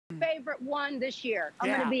favorite one this year. I'm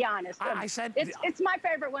going to be honest. I said it's my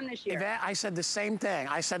favorite one this year. Yvette, I said the same thing.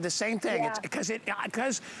 I said the same thing. Yeah. It's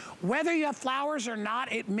because whether you have flowers or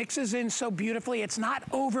not, it mixes in so beautifully. It's not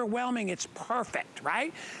overwhelming. It's perfect,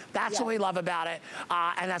 right? That's what we love about it,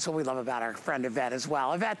 and that's what we love about our friend Yvette as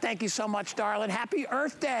well. Yvette, thank you so much, darling. Happy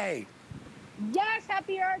Earth Day. Yes,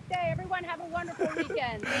 happy Earth Day. Everyone have a wonderful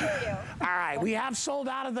weekend. Thank you. All right, we have sold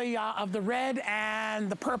out of the red and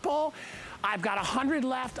the purple. I've got 100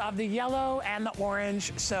 left of the yellow and the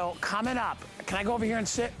orange. So coming up, can I go over here and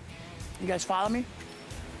sit? You guys follow me?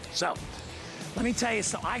 So let me tell you,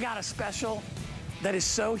 so I got a special that is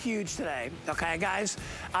so huge today. Okay, guys,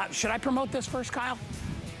 should I promote this first, Kyle?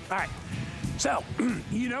 All right, so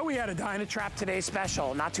you know we had a Dynatrap Today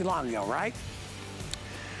special not too long ago, right?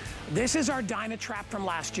 This is our Dynatrap from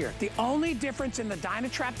last year. The only difference in the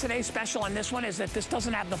Dynatrap Today special and this one is that this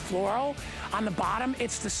doesn't have the floral on the bottom.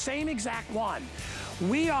 It's the same exact one.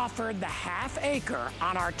 We offered the half acre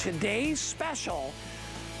on our Today's special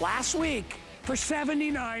last week for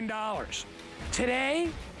 $79. Today,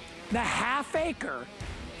 the half acre,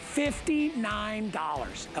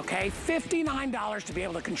 $59, okay? $59 to be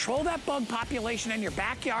able to control that bug population in your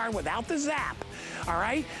backyard without the zap, all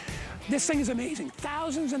right? This thing is amazing.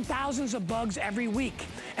 Thousands and thousands of bugs every week.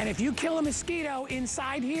 And if you kill a mosquito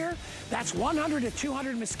inside here, that's 100 to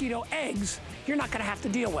 200 mosquito eggs you're not gonna have to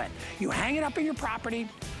deal with. You hang it up in your property,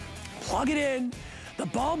 plug it in. The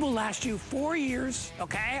bulb will last you 4 years,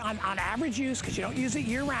 okay, on average use, because you don't use it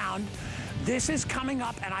year round. This is coming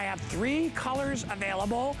up, and I have 3 colors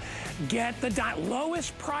available. Get the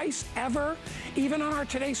lowest price ever, even on our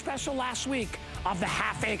Today special last week, of the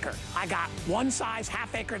half acre. I got one size,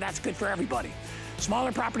 half acre, that's good for everybody.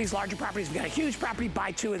 Smaller properties, larger properties, we got a huge property,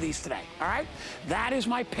 buy 2 of these today, all right? That is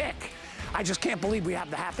my pick. I just can't believe we have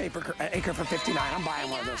the half acre for $59. I'm buying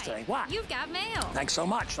one of those today. What? You've got mail. Thanks so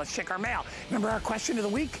much. Let's check our mail. Remember our question of the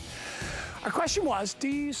week? Our question was, do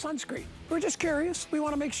you use sunscreen? We're just curious. We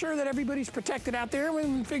want to make sure that everybody's protected out there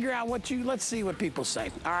and figure out let's see what people say.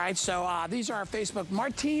 All right, so these are our Facebook.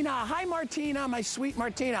 Martina, hi Martina, my sweet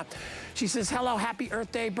Martina. She says, hello, happy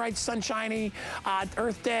Earth Day, bright, sunshiny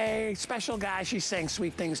Earth Day, special guy. She's saying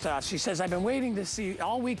sweet things to us. She says, I've been waiting to see you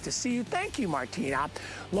all week to see you. Thank you, Martina.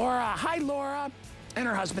 Laura, hi Laura, and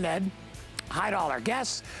her husband Ed. Hi to all our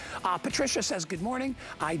guests. Patricia says, good morning.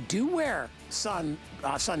 I do wear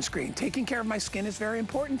sunscreen. Taking care of my skin is very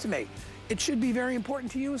important to me. It should be very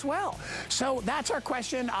important to you as well. So that's our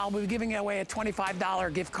question. I'll be giving away a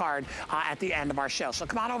 $25 gift card at the end of our show. So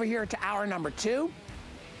come on over here to hour number 2.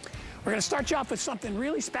 We're gonna start you off with something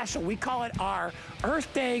really special. We call it our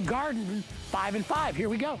Earth Day Garden 5 and 5. Here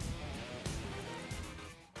we go.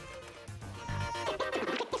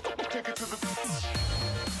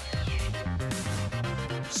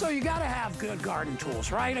 So you gotta have good garden tools,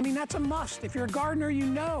 right? I mean, that's a must. If you're a gardener, you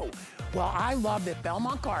know. Well, I love that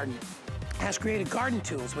Belmont Garden has created garden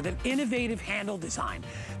tools with an innovative handle design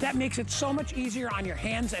that makes it so much easier on your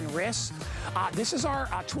hands and wrists. This is our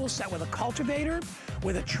tool set with a cultivator,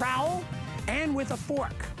 with a trowel, and with a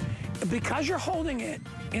fork. Because you're holding it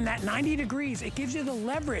in that 90 degrees, it gives you the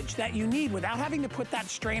leverage that you need without having to put that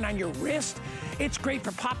strain on your wrist. It's great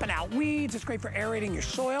for popping out weeds. It's great for aerating your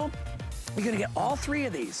soil. You're gonna get all 3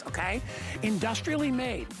 of these, okay? Industrially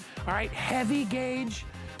made, all right? Heavy gauge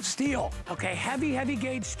steel, okay? Heavy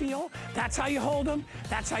gauge steel. That's how you hold them.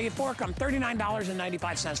 That's how you fork them.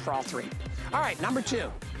 $39.95 for all 3. All right, number 2,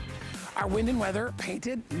 our Wind and Weather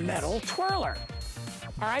painted metal twirler.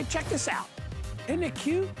 All right, check this out. Isn't it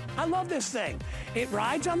cute? I love this thing. It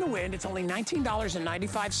rides on the wind. It's only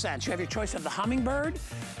 $19.95. You have your choice of the hummingbird,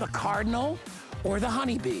 the cardinal, or the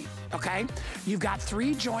honeybee, okay? You've got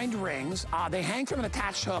 3 joined rings. They hang from an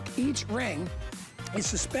attached hook. Each ring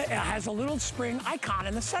has a little spring icon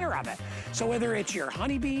in the center of it. So whether it's your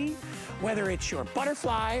honeybee, whether it's your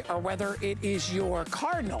butterfly, or whether it is your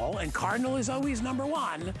cardinal, and cardinal is always number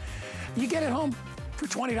 1, you get it home for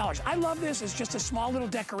 $20. I love this. It's just a small little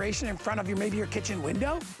decoration in front of maybe your kitchen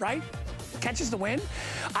window, right? Catches the wind.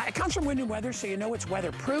 It comes from Wind and Weather, so you know it's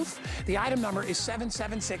weatherproof. The item number is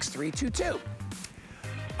 776322.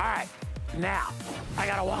 All right, now I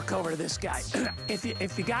gotta walk over to this guy.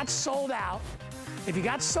 If you got sold out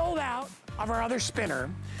of our other spinner,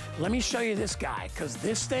 let me show you this guy, because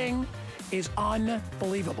this thing is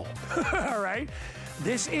unbelievable. All right,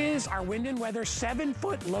 This is our Wind and Weather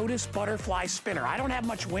 7-foot Lotus Butterfly Spinner. I don't have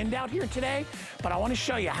much wind out here today, but I want to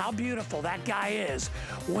show you how beautiful that guy is.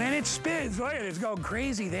 When it spins, look at it, it's going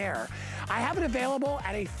crazy there. I have it available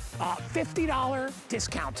at a $50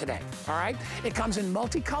 discount today, all right? It comes in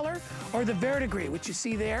multicolor or the verdigris, which you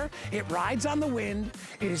see there. It rides on the wind.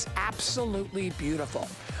 It is absolutely beautiful.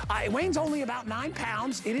 It weighs only about 9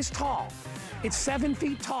 pounds. It is tall. It's 7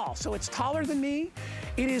 feet tall, so it's taller than me.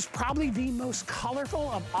 It is probably the most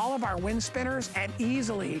colorful of all of our wind spinners and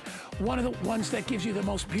easily one of the ones that gives you the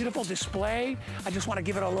most beautiful display. I just want to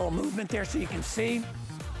give it a little movement there so you can see.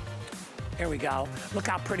 There we go. Look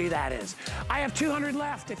how pretty that is. I have 200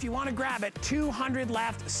 left. If you want to grab it, 200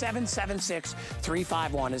 left.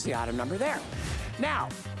 776-351 is the item number there. Now,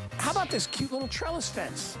 how about this cute little trellis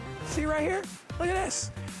fence? See right here? Look at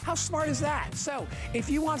this. How smart is that? So if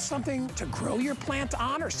you want something to grow your plant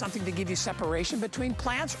on or something to give you separation between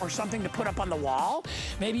plants or something to put up on the wall,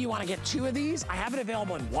 maybe you want to get 2 of these. I have it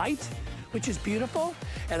available in white, which is beautiful.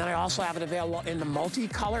 And then I also have it available in the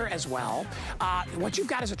multicolor as well. What you've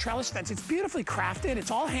got is a trellis fence. It's beautifully crafted. It's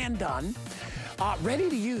all hand done. Ready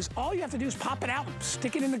to use. All you have to do is pop it out and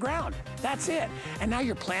stick it in the ground. That's it. And now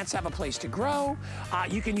your plants have a place to grow.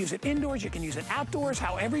 You can use it indoors, you can use it outdoors,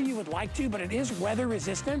 however you would like to, but it is weather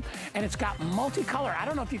resistant and it's got multicolor. I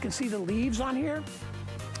don't know if you can see the leaves on here.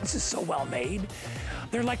 This is so well made.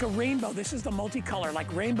 They're like a rainbow. This is the multicolor,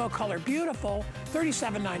 like rainbow color. Beautiful.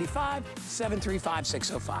 $37.95,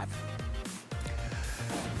 735-605.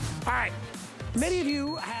 All right. Many of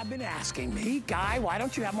you have been asking me, Guy, why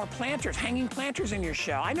don't you have more planters, hanging planters in your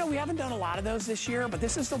show? I know we haven't done a lot of those this year, but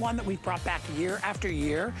this is the one that we've brought back year after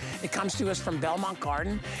year. It comes to us from Belmont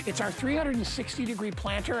Garden. It's our 360-degree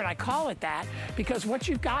planter, and I call it that because what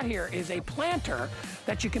you've got here is a planter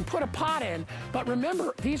that you can put a pot in, but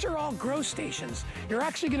remember, these are all grow stations. You're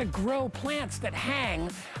actually gonna grow plants that hang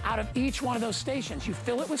out of each one of those stations. You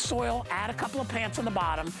fill it with soil, add a couple of plants on the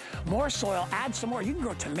bottom, more soil, add some more. You can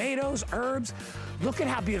grow tomatoes, herbs. Look at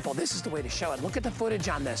how beautiful. This is the way to show it. Look at the footage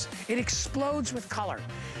on this. It explodes with color.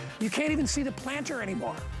 You can't even see the planter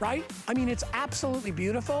anymore, right? I mean, it's absolutely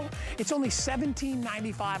beautiful. It's only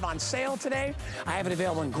 $17.95 on sale today. I have it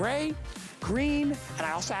available in gray, green, and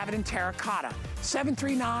I also have it in terracotta.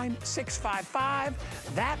 739-655.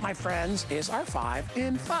 That, my friends, is our 5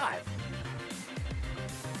 in 5.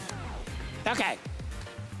 Okay.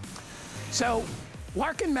 So,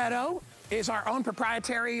 Larkin Meadow is our own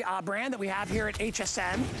proprietary brand that we have here at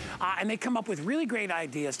HSN, and they come up with really great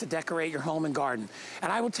ideas to decorate your home and garden.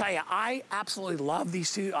 And I will tell you, I absolutely love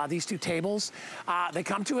these two tables. They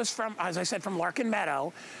come to us from, as I said, from Larkin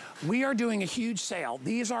Meadow. We are doing a huge sale.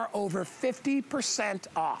 These are over 50%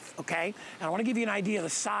 off, okay? And I wanna give you an idea of the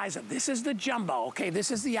size of this. Is the jumbo, okay?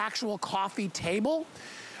 This is the actual coffee table.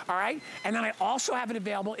 All right, and then I also have it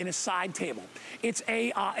available in a side table. It's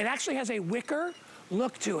it actually has a wicker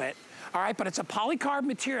look to it. All right, but it's a polycarb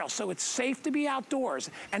material, so it's safe to be outdoors.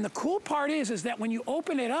 And the cool part is that when you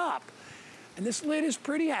open it up, and this lid is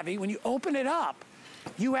pretty heavy, when you open it up,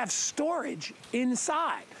 you have storage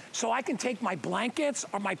inside. So I can take my blankets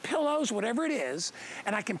or my pillows, whatever it is,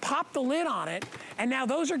 and I can pop the lid on it, and now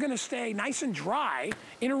those are gonna stay nice and dry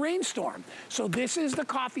in a rainstorm. So this is the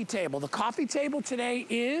coffee table. The coffee table today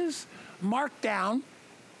is marked down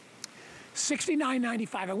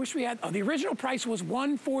 $69.95. I wish we had, the original price was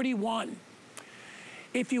 $141.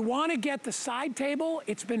 If you want to get the side table,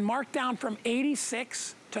 it's been marked down from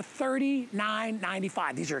 $86 to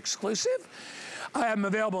 $39.95. These are exclusive. I have them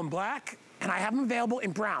available in black, and I have them available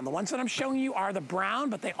in brown. The ones that I'm showing you are the brown,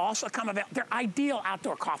 but they also come available. They're ideal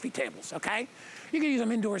outdoor coffee tables, okay? You can use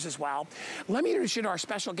them indoors as well. Let me introduce you to our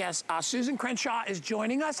special guest. Susan Crenshaw is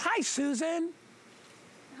joining us. Hi, Susan.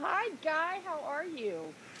 Hi, Guy. How are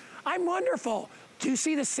you? I'm wonderful. Do you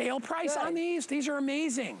see the sale price on these? These are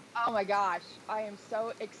amazing. Oh my gosh, I am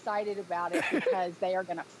so excited about it because they are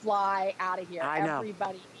gonna fly out of here. I know.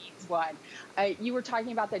 Everybody needs one. You were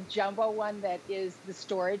talking about the jumbo one that is the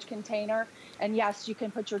storage container. And yes, you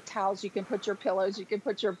can put your towels, you can put your pillows, you can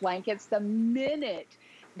put your blankets. The minute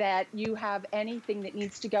that you have anything that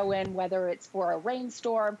needs to go in, whether it's for a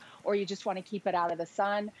rainstorm or you just want to keep it out of the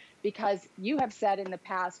sun, because you have said in the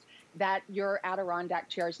past that your Adirondack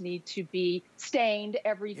chairs need to be stained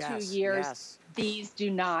every 2 years. Yes. These do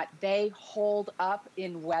not. They hold up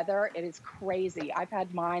in weather. It is crazy. I've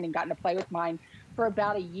had mine and gotten to play with mine for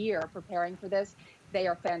about a year preparing for this. They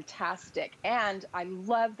are fantastic. And I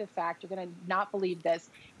love the fact, you're going to not believe this,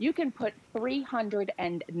 you can put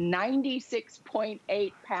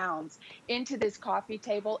 396.8 pounds into this coffee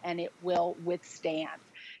table and it will withstand.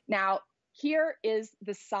 Now, here is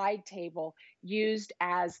the side table used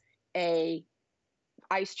as a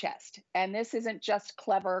ice chest. And this isn't just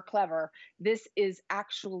clever. This is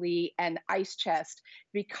actually an ice chest,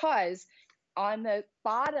 because on the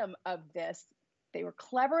bottom of this, they were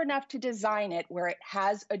clever enough to design it where it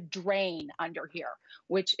has a drain under here,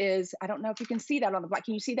 which is, I don't know if you can see that on the back.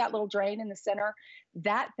 Can you see that little drain in the center?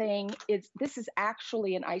 That thing this is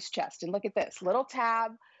actually an ice chest. And look at this little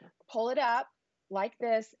tab, pull it up like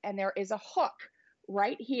this, and there is a hook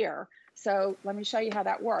right here. So let me show you how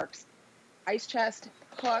that works. Ice chest,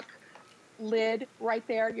 hook, lid right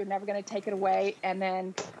there. You're never going to take it away. And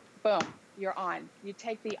then boom, you're on. You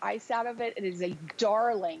take the ice out of it. It is a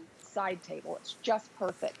darling side table. It's just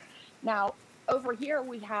perfect. Now, over here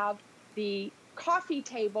we have the coffee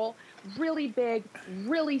table, really big,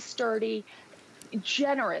 really sturdy,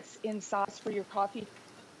 generous in size for your coffee.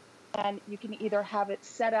 And you can either have it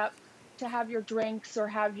set up to have your drinks or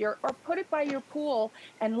put it by your pool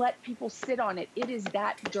and let people sit on it. It is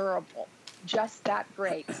that durable, just that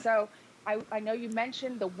great. So I know you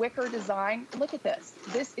mentioned the wicker design. Look at this.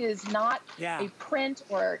 This is not a print,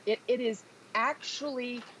 or it is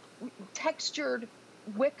actually textured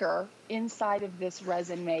wicker inside of this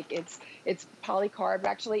resin make. It's polycarb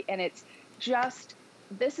actually, and it's just,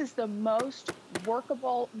 this is the most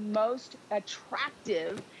workable, most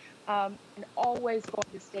attractive, and always going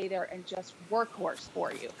to stay there and just workhorse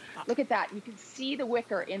for you. Look at that. You can see the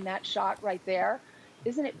wicker in that shot right there.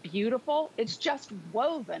 Isn't it beautiful? It's just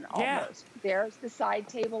woven almost. Yeah. There's the side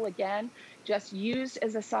table again, just used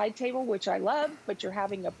as a side table, which I love, but you're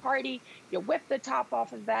having a party, you whip the top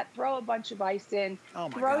off of that, throw a bunch of ice in,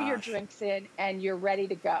 throw your drinks in, and you're ready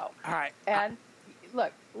to go. All right. And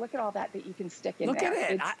look at all that you can stick in there. Look at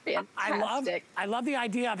it. It's fantastic. I love the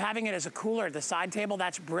idea of having it as a cooler, the side table.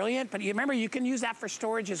 That's brilliant. But you remember, you can use that for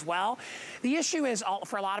storage as well. The issue is,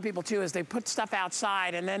 for a lot of people too, is they put stuff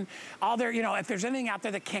outside, and then all their, if there's anything out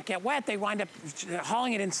there that can't get wet, they wind up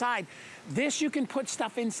hauling it inside. This, you can put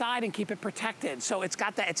stuff inside and keep it protected. So it's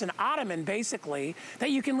got that, it's an ottoman basically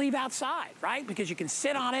that you can leave outside, right? Because you can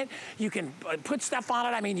sit on it, you can put stuff on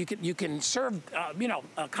it. I mean, you can serve,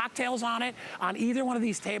 cocktails on it, on either one of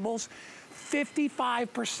these tables.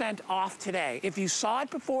 55% off today. If you saw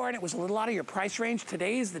it before and it was a little out of your price range,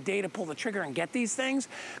 today is the day to pull the trigger and get these things,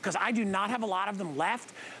 because I do not have a lot of them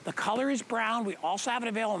left. The color is brown. We also have it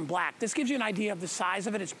available in black. This gives you an idea of the size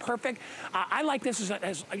of it. It's perfect. I like this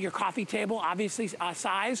as your coffee table, obviously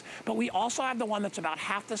size, but we also have the one that's about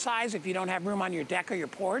half the size if you don't have room on your deck or your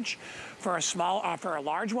porch. For a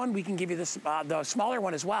large one, we can give you this, the smaller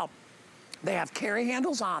one as well. They have carry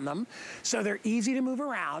handles on them, so they're easy to move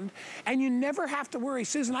around, and you never have to worry.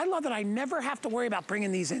 Susan, I love that I never have to worry about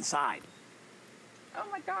bringing these inside. Oh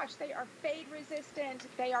my gosh, they are fade resistant,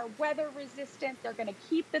 they are weather resistant, they're gonna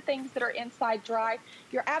keep the things that are inside dry.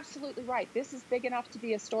 You're absolutely right. This is big enough to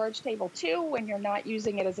be a storage table too when you're not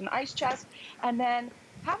using it as an ice chest. And then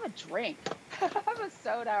have a drink, have a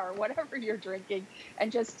soda or whatever you're drinking,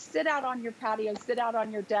 and just sit out on your patio, sit out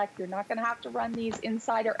on your deck. You're not gonna have to run these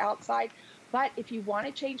inside or outside. But if you want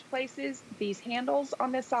to change places, these handles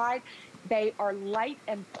on the side, they are light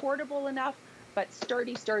and portable enough, but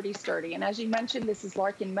sturdy, sturdy, sturdy. And as you mentioned, this is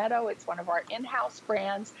Larkin Meadow. It's one of our in-house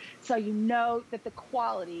brands. So you know that the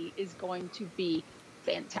quality is going to be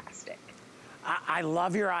fantastic. I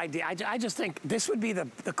love your idea. I just think this would be the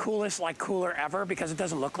coolest cooler ever, because it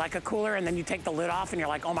doesn't look like a cooler, and then you take the lid off and you're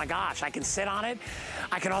like, oh my gosh, I can sit on it.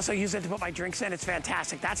 I can also use it to put my drinks in. It's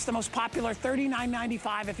fantastic. That's the most popular,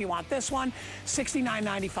 $39.95 if you want this one,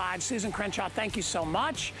 $69.95. Susan Crenshaw, thank you so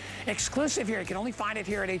much. Exclusive here. You can only find it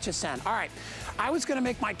here at HSN. All right. I was going to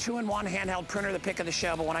make my 2-in-1 handheld printer the pick of the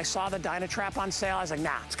show, but when I saw the Dynatrap on sale, I was like,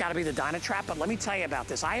 nah, it's got to be the Dynatrap. But let me tell you about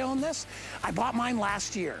this. I own this. I bought mine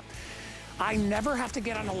last year. I never have to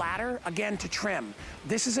get on a ladder again to trim.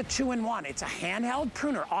 This is a 2-in-1. It's a handheld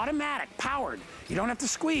pruner, automatic, powered. You don't have to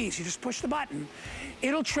squeeze, you just push the button.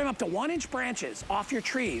 It'll trim up to 1-inch branches off your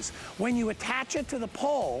trees. When you attach it to the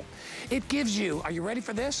pole, it gives you, are you ready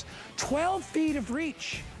for this? 12 feet of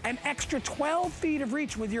reach, an extra 12 feet of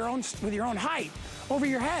reach with your own height over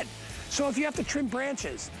your head. So if you have to trim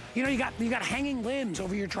branches, you got hanging limbs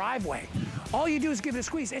over your driveway, all you do is give it a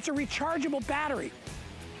squeeze. It's a rechargeable battery.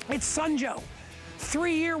 It's Sunjo,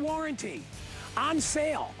 3-year warranty, on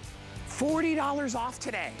sale, $40 off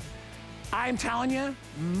today. I'm telling you,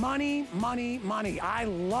 money, money, money.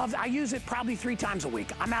 I use it probably 3 times a week.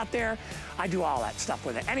 I'm out there, I do all that stuff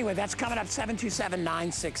with it. Anyway, that's coming up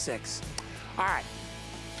 727-966. All right.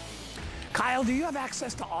 Kyle, do you have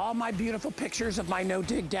access to all my beautiful pictures of my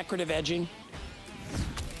no-dig decorative edging?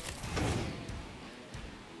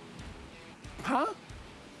 Huh?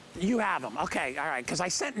 You have them. Okay, all right, because I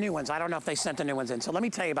sent new ones. I don't know if they sent the new ones in. So let me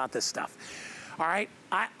tell you about this stuff. All right,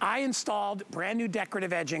 I installed brand new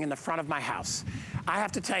decorative edging in the front of my house. I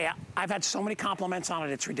have to tell you, I've had so many compliments on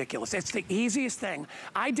it, it's ridiculous. It's the easiest thing.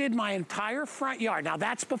 I did my entire front yard, now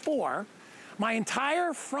that's before, my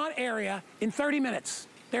entire front area in 30 minutes.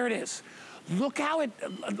 There it is. Look how it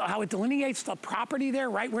delineates the property there,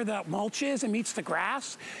 right where the mulch is and meets the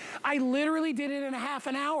grass. I literally did it in a half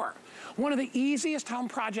an hour. One of the easiest home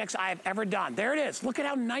projects I have ever done. There it is. Look at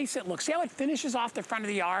how nice it looks. See how it finishes off the front of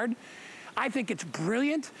the yard? I think it's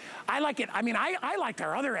brilliant. I like it. I mean, I liked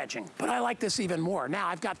our other edging, but I like this even more. Now,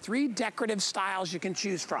 I've got 3 decorative styles you can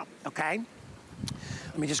choose from, okay?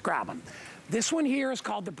 Let me just grab them. This one here is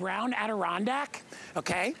called the Brown Adirondack,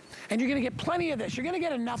 okay? And you're gonna get plenty of this. You're gonna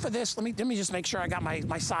get enough of this. Let me just make sure I got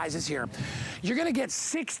my sizes here. You're gonna get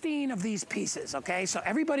 16 of these pieces, okay? So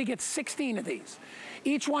everybody gets 16 of these.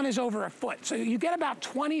 Each one is over a foot. So you get about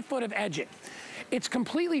 20 foot of edging. It's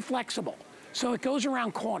completely flexible. So it goes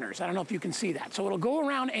around corners. I don't know if you can see that. So it'll go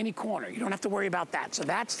around any corner. You don't have to worry about that. So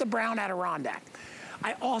that's the Brown Adirondack.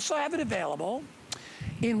 I also have it available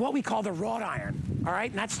in what we call the wrought iron, all right?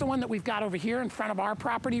 And that's the one that we've got over here in front of our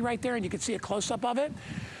property right there, and you can see a close-up of it.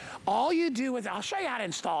 All you do is, I'll show you how to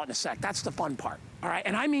install it in a sec. That's the fun part, all right?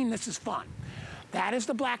 And I mean this is fun. That is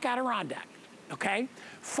the black Adirondack, okay?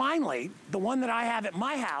 Finally, the one that I have at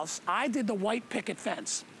my house, I did the white picket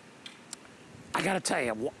fence. I gotta tell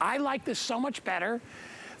you, I like this so much better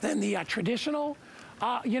than the traditional,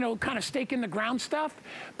 you know, kind of stake in the ground stuff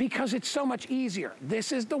because it's so much easier.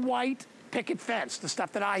 This is the white picket fence, the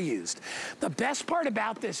stuff that I used. The best part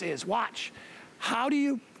about this is, watch, how do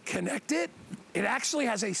you connect it? It actually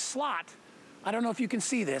has a slot. I don't know if you can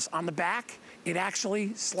see this. On the back, it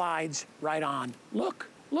actually slides right on. Look,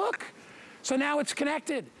 look. So now it's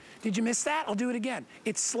connected. Did you miss that? I'll do it again.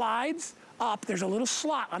 It slides up. There's a little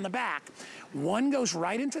slot on the back. One goes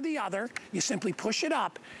right into the other. You simply push it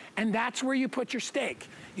up, and that's where you put your stake.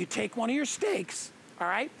 You take one of your stakes, all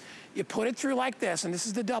right? You put it through like this, and this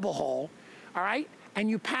is the double hole, all right? And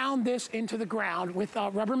you pound this into the ground with a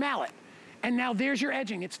rubber mallet. And now there's your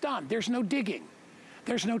edging. It's done. There's no digging.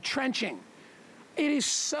 There's no trenching. It is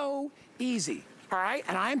so easy, all right?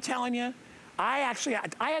 And I'm telling you, I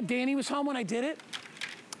had Danny was home when I did it,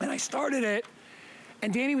 and I started it,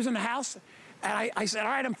 and Danny was in the house, and I said,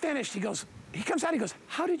 all right, I'm finished. He comes out, he goes,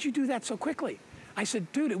 how did you do that so quickly? I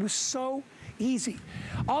said, dude, it was so easy.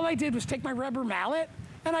 All I did was take my rubber mallet,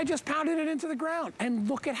 and I just pounded it into the ground. And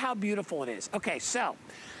look at how beautiful it is. Okay, so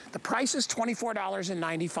the price is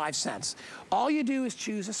 $24.95. All you do is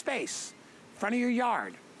choose a space, in front of your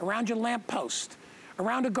yard, around your lamp post,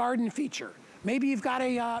 around a garden feature. Maybe you've got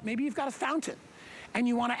a fountain, and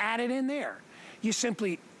you want to add it in there. You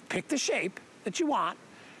simply pick the shape that you want.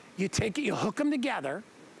 You take it, you hook them together,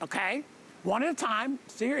 okay? One at a time.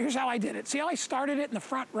 So here's how I did it. See how I started it in the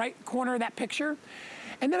front right corner of that picture?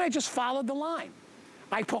 And then I just followed the line.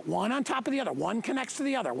 I put one on top of the other. One connects to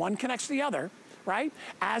the other. One connects to the other, right?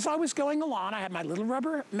 As I was going along, I had my little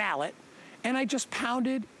rubber mallet, and I just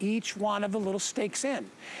pounded each one of the little stakes in.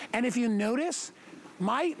 And if you notice,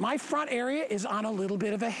 my front area is on a little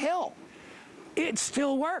bit of a hill. It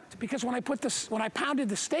still worked because when I pounded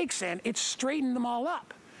the stakes in, it straightened them all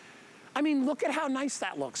up. I mean, look at how nice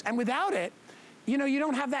that looks. And without it, you know, you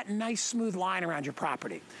don't have that nice smooth line around your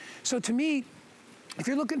property. So to me, if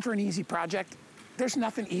you're looking for an easy project, there's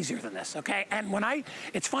nothing easier than this, okay? And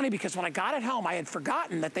it's funny because when I got it home, I had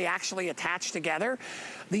forgotten that they actually attach together.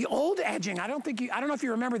 The old edging, I don't know if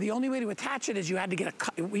you remember, the only way to attach it is you had to get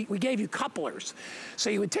we gave you couplers. So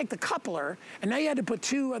you would take the coupler, and now you had to put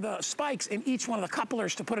 2 of the spikes in each one of the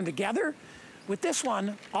couplers to put them together. With this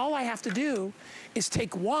one, all I have to do is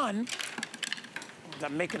take one.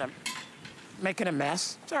 I'm making a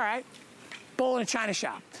mess. It's all right. Bull in a china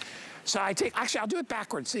shop. So actually I'll do it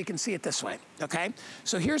backwards so you can see it this way, okay?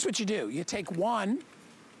 So here's what you do. You take one,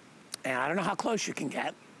 and I don't know how close you can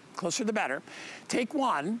get. Closer the better. Take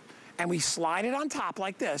one, and we slide it on top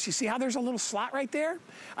like this. You see how there's a little slot right there?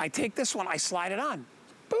 I take this one, I slide it on.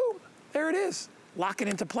 Boom, there it is. Lock it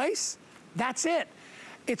into place. That's it.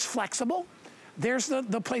 It's flexible. There's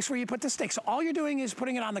the place where you put the stake. So all you're doing is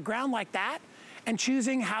putting it on the ground like that and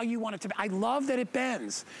choosing how you want it to be. I love that it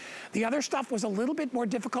bends. The other stuff was a little bit more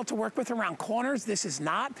difficult to work with around corners. This is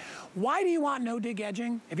not. Why do you want no dig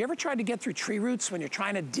edging? Have you ever tried to get through tree roots when you're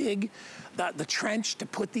trying to dig the trench to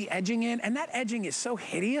put the edging in? And that edging is so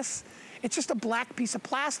hideous. It's just a black piece of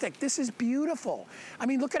plastic. This is beautiful. I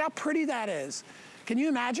mean, look at how pretty that is. Can you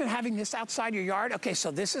imagine having this outside your yard? Okay, so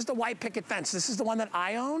this is the white picket fence. This is the one that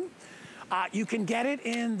I own. You can get it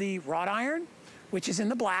in the wrought iron, which is in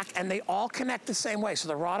the black, and they all connect the same way. So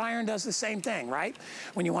the wrought iron does the same thing, right?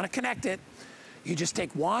 When you want to connect it, You just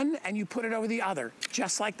take one and you put it over the other,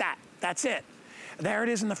 just like that. That's it. There it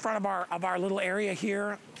is in the front of our little area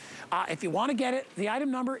here. If you want to get it, the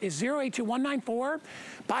item number is 082194.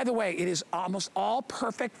 By the way, it is almost all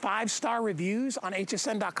perfect 5-star reviews on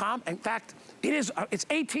hsn.com. In fact, it's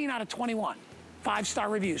 18 out of 21 5-star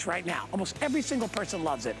reviews right now. Almost every single person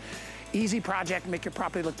loves it. Easy project, make your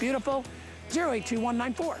property look beautiful.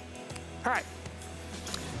 082194. All right,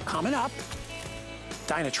 coming up,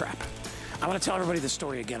 Dynatrap. I want to tell everybody the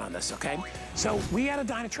story again on this, okay? So we had a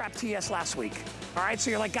Dynatrap TS last week. All right, so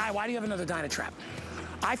you're like, Guy, why do you have another Dynatrap?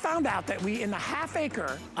 I found out that in the half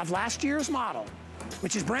acre of last year's model,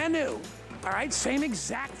 which is brand new, all right, same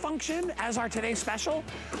exact function as our today's special,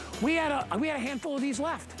 we had a handful of these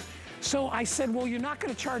left. So I said, well, you're not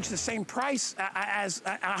going to charge the same price as,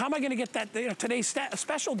 how am I going to get that today's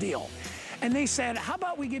special deal? And they said, how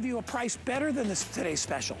about we give you a price better than this today's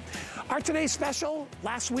special? Our today's special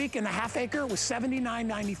last week in the half acre was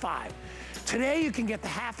 $79.95. Today you can get the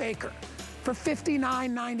half acre for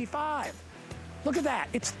 $59.95. Look at that,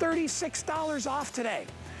 it's $36 off today.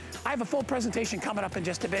 I have a full presentation coming up in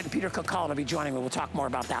just a bit, and Peter Cook will be joining me. We'll talk more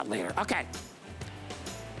about that later. Okay.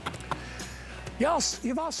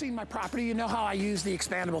 You've all seen my property. You know how I use the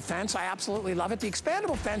expandable fence. I absolutely love it. The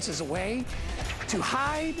expandable fence is a way to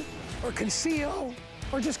hide or conceal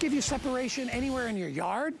or just give you separation anywhere in your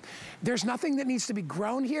yard. There's nothing that needs to be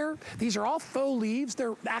grown here. These are all faux leaves.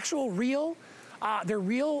 They're actual real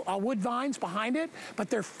wood vines behind it, but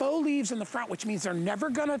they're faux leaves in the front, which means they're never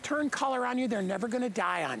gonna turn color on you. They're never gonna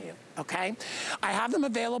die on you, okay? I have them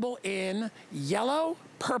available in yellow,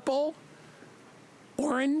 purple,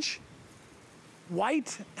 orange,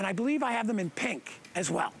 white, and I believe I have them in pink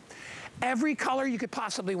as well. Every color you could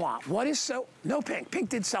possibly want. No pink, pink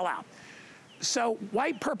did sell out. So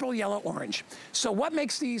white, purple, yellow, orange. So what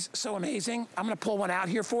makes these so amazing, I'm gonna pull one out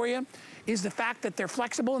here for you, is the fact that they're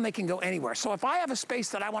flexible and they can go anywhere. So if I have a space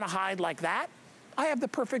that I wanna hide like that, I have the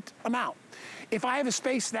perfect amount. If I have a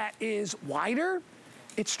space that is wider,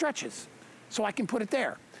 it stretches, so I can put it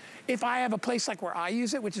there. If I have a place like where I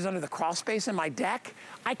use it, which is under the crawl space in my deck,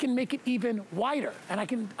 I can make it even wider and I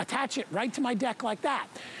can attach it right to my deck like that.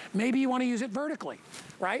 Maybe you want to use it vertically,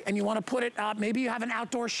 right? And you want to put it, maybe you have an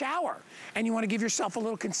outdoor shower and you want to give yourself a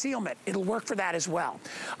little concealment. It'll work for that as well.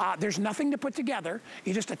 There's nothing to put together.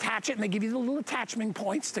 You just attach it and they give you the little attachment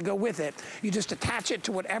points to go with it. You just attach it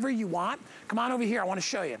to whatever you want. Come on over here, I want to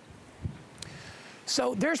show you.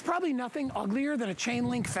 So there's probably nothing uglier than a chain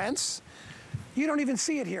link fence. You don't even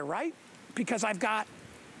see it here, right? Because I've got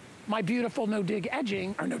my beautiful my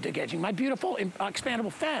beautiful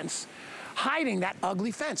expandable fence hiding that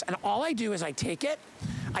ugly fence. And all I do is I take it,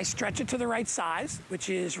 I stretch it to the right size, which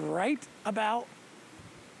is right about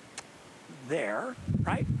there,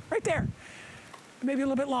 right? Right there. Maybe a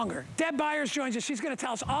little bit longer. Deb Byers joins us. She's gonna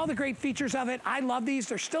tell us all the great features of it. I love these.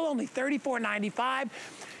 They're still only $34.95.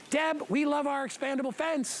 Deb, we love our expandable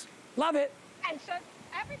fence. Love it. And so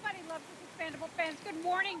everybody loves this expandable fence. Good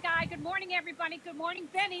morning, Guy. Good morning, everybody. Good morning,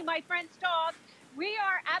 Benny, my friend's dog. We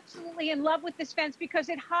are absolutely in love with this fence because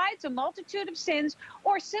it hides a multitude of sins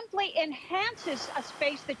or simply enhances a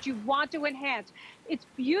space that you want to enhance. It's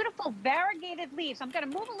beautiful variegated leaves. I'm going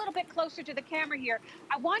to move a little bit closer to the camera here.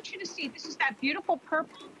 I want you to see, this is that beautiful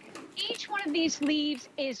purple. Each one of these leaves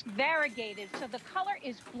is variegated, so the color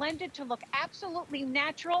is blended to look absolutely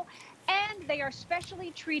natural, and they are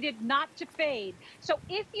specially treated not to fade. So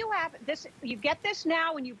if you have this, you get this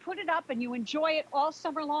now and you put it up and you enjoy it all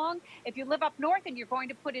summer long. If you live up north and you're going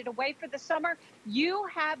to put it away for the summer, you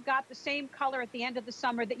have got the same color at the end of the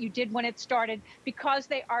summer that you did when it started because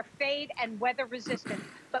they are fade and weather resistant.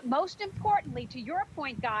 But most importantly, to your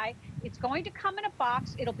point, Guy, it's going to come in a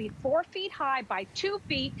box. It'll be 4 feet high by 2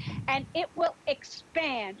 feet, and it will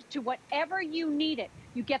expand to whatever you need it.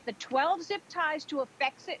 You get the 12 zip ties to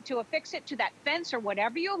affix it to that fence or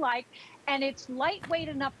whatever you like, and it's lightweight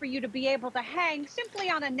enough for you to be able to hang simply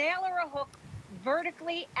on a nail or a hook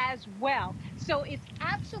vertically as well. So it's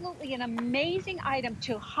absolutely an amazing item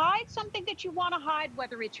to hide something that you want to hide,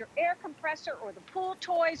 whether it's your air compressor or the pool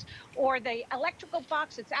toys or the electrical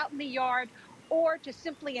box that's out in the yard, or to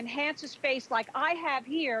simply enhance a space like I have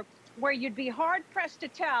here, where you'd be hard pressed to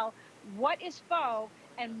tell what is faux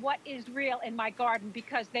and what is real in my garden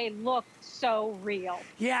because they look so real.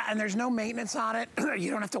 Yeah, and there's no maintenance on it.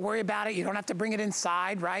 You don't have to worry about it. You don't have to bring it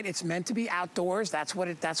inside, right? It's meant to be outdoors. That's what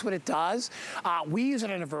it does. We use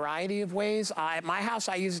it in a variety of ways. At my house,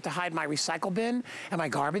 I use it to hide my recycle bin and my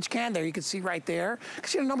garbage can. There you can see right there,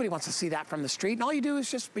 because nobody wants to see that from the street. And all you do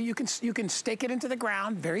is just you can stake it into the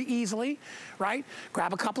ground very easily, right?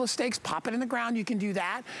 Grab a couple of stakes, pop it in the ground. You can do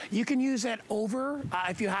that. You can use it over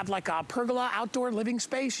if you have like a pergola outdoor living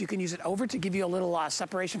space. You can use it over to give you a little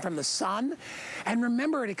separation from the sun. And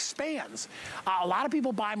remember, it expands. A lot of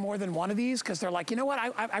people buy more than one of these because they're like, you know what,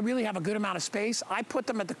 I really have a good amount of space. I put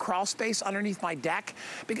them at the crawl space underneath my deck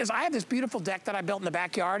because I have this beautiful deck that I built in the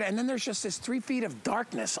backyard, and then there's just this 3 feet of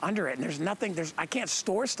darkness under it, and there's nothing, I can't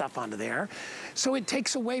store stuff under there. So it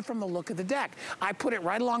takes away from the look of the deck. I put it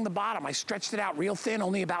right along the bottom. I stretched it out real thin,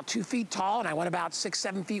 only about 2 feet tall, and I went about 6,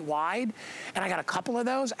 7 feet wide, and I got a couple of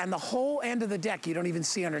those, and the whole end of the deck you don't even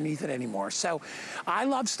see underneath it anymore. So I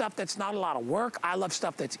love stuff that's not a lot of work. I love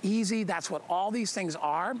stuff that's easy. That's what all these things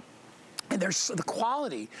are. And the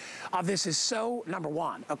quality of this is so, number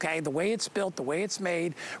one, okay? The way it's built, the way it's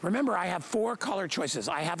made. Remember, I have 4 color choices.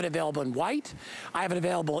 I have it available in white, I have it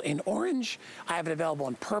available in orange, I have it available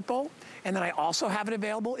in purple, and then I also have it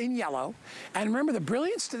available in yellow. And remember, the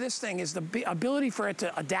brilliance to this thing is the ability for it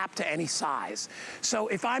to adapt to any size. So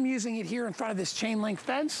if I'm using it here in front of this chain link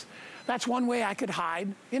fence, that's one way I could hide,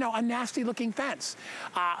 a nasty looking fence.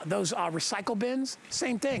 Those recycle bins,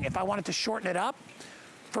 same thing. If I wanted to shorten it up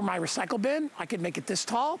for my recycle bin, I could make it this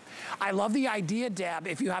tall. I love the idea, Deb,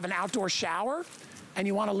 if you have an outdoor shower and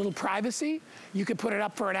you want a little privacy, you could put it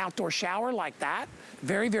up for an outdoor shower like that,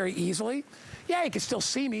 very, very easily. Yeah, you can still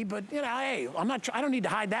see me, but hey, I don't need to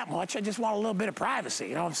hide that much. I just want a little bit of privacy,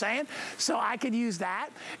 you know what I'm saying? So I could use that.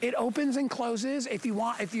 It opens and closes. If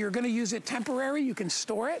you're gonna use it temporary, you can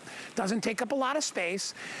store it. Doesn't take up a lot of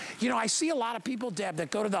space. I see a lot of people, Deb, that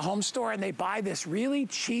go to the home store and they buy this really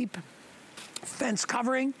cheap fence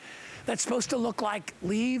covering that's supposed to look like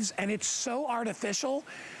leaves, and it's so artificial.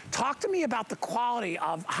 Talk to me about the quality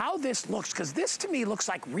of how this looks, because this to me looks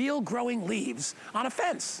like real growing leaves on a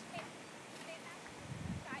fence.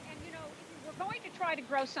 Going to try to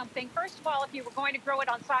grow something, first of all, if you were going to grow it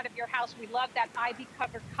on side of your house, we love that ivy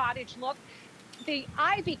covered cottage look. The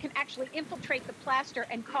ivy can actually infiltrate the plaster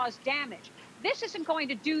and cause damage. This isn't going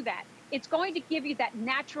to do that. It's going to give you that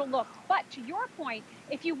natural look. But to your point,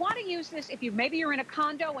 if you want to use this, maybe you're in a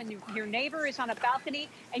condo and your neighbor is on a balcony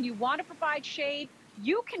and you want to provide shade,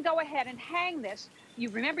 you can go ahead and hang this.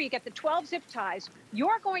 Remember, you get the 12 zip ties.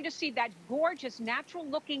 You're going to see that gorgeous natural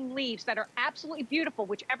looking leaves that are absolutely beautiful,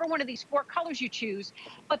 whichever one of these 4 colors you choose.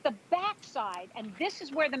 But the back side, and this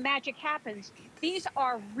is where the magic happens, these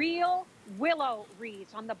are real willow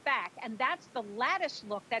wreaths on the back, and that's the lattice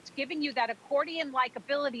look that's giving you that accordion-like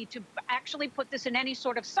ability to actually put this in any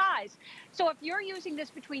sort of size. So if you're using this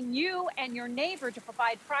between you and your neighbor to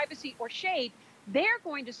provide privacy or shade, they're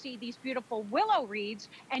going to see these beautiful willow wreaths,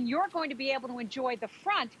 and you're going to be able to enjoy the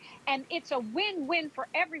front, and it's a win-win for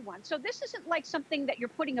everyone. So this isn't like something that you're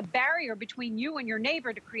putting a barrier between you and your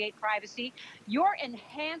neighbor to create privacy. You're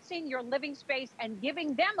enhancing your living space and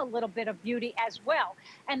giving them a little bit of beauty as well.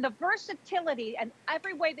 And the versatility and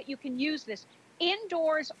every way that you can use this,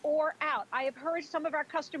 indoors or out. I have heard some of our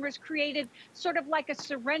customers created sort of like a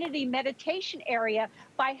serenity meditation area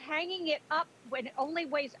by hanging it up when it only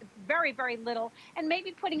weighs very, very little, and maybe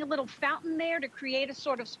putting a little fountain there to create a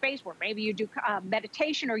sort of space where maybe you do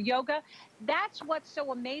meditation or yoga. That's what's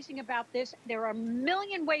so amazing about this. There are a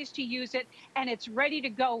million ways to use it, and it's ready to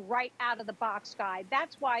go right out of the box, Guy.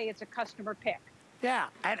 That's why it's a customer pick. Yeah,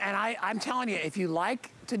 and I'm telling you, if you like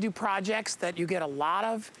to do projects that you get a lot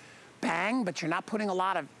of bang, but you're not putting a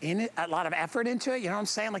lot of effort into it, you know what I'm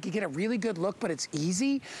saying? Like, you get a really good look, but it's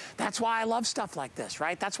easy. That's why I love stuff like this,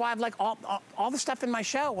 right? That's why I've like all the stuff in my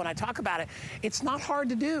show when I talk about it. It's not hard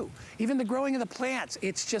to do. Even the growing of the plants,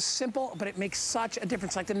 it's just simple, but it makes such a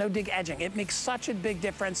difference, like the no-dig edging. It makes such a big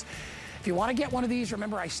difference. If you want to get one of these,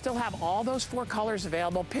 remember, I still have all those 4 colors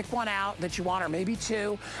available. Pick one out that you want, or maybe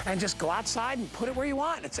 2, and just go outside and put it where you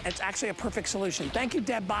want. It's actually a perfect solution. Thank you,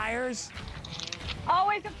 Deb Byers.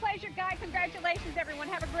 Always a pleasure, Guy. Congratulations, everyone.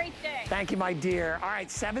 Have a great day. Thank you, my dear. All right,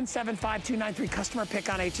 775-293, customer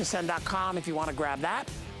pick on hsn.com if you want to grab that.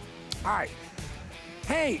 All right,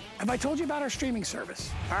 Hey, have I told you about our streaming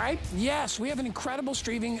service? All right? Yes, we have an incredible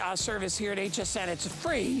streaming service here at HSN. It's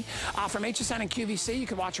free from HSN and QVC. You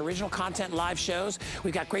can watch original content and live shows.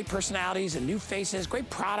 We've got great personalities and new faces, great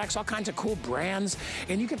products, all kinds of cool brands.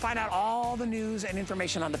 And you can find out all the news and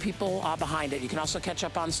information on the people behind it. You can also catch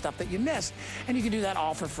up on stuff that you missed, and you can do that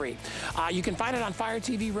all for free. You can find it on Fire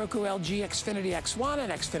TV, Roku, LG, Xfinity X1,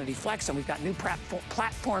 and Xfinity Flex, and we've got new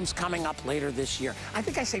platforms coming up later this year. I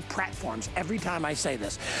think I say platforms every time I say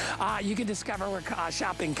this. You can discover where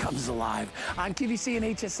shopping comes alive on QVC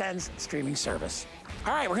and HSN's streaming service.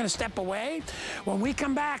 All right, we're gonna step away. When we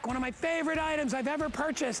come back, one of my favorite items I've ever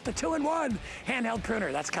purchased, the 2-in-1 handheld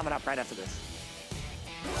pruner. That's coming up right after this.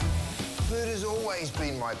 Food has always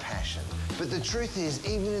been my passion, but the truth is,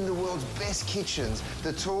 even in the world's best kitchens,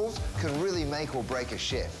 the tools can really make or break a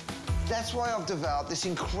chef. That's why I've developed this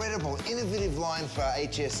incredible, innovative line for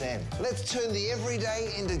HSN. Let's turn the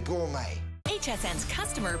everyday into gourmet. HSN's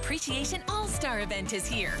Customer Appreciation All-Star event is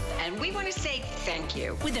here. And we want to say thank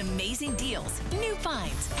you. With amazing deals, new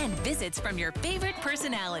finds, and visits from your favorite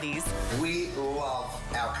personalities. We love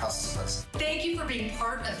our customers. Thank you for being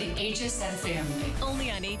part of the HSN family.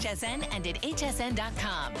 Only on HSN and at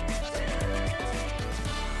hsn.com.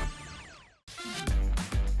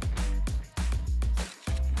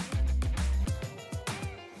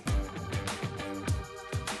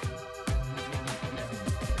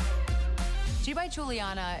 G by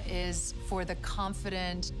Juliana is for the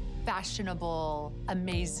confident, fashionable,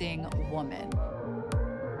 amazing woman.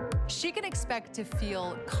 She can expect to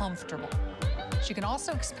feel comfortable. She can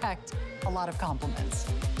also expect a lot of compliments.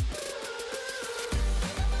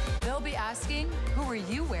 They'll be asking, who are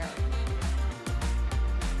you wearing?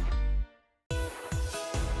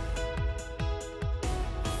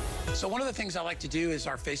 So one of the things I like to do is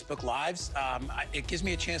our Facebook Lives. It gives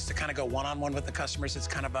me a chance to kind of go one-on-one with the customers. It's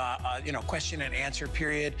kind of a question and answer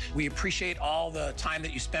period. We appreciate all the time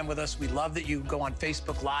that you spend with us. We love that you go on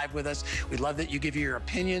Facebook Live with us. We love that you give your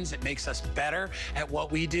opinions. It makes us better at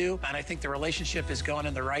what we do. And I think the relationship is going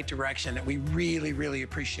in the right direction. And we really, really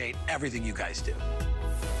appreciate everything you guys do.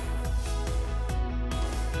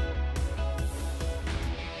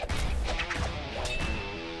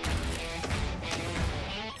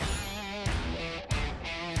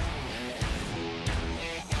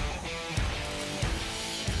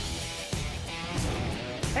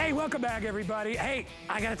 Hey, welcome back, everybody. Hey,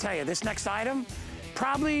 I gotta tell you, this next item,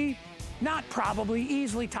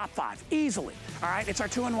 easily top 5, easily. All right, it's our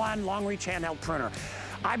 2-in-1 long reach handheld pruner.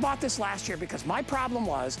 I bought this last year because my problem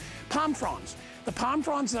was palm fronds. The palm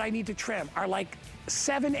fronds that I need to trim are like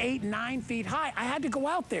 7, 8, 9 feet high. I had to go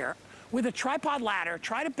out there with a tripod ladder,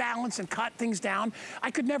 try to balance and cut things down.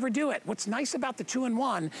 I could never do it. What's nice about the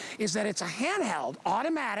 2-in-1 is that it's a handheld,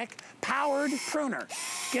 automatic, powered pruner.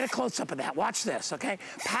 Get a close-up of that, watch this, okay?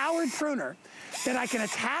 Powered pruner that I can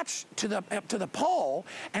attach to the pole,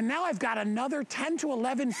 and now I've got another 10 to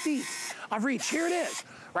 11 feet of reach. Here it is,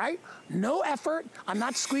 right? No effort, I'm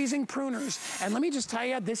not squeezing pruners. And let me just tell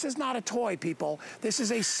you, this is not a toy, people. This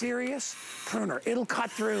is a serious pruner. It'll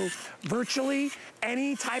cut through virtually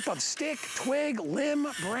any type of stick, twig, limb,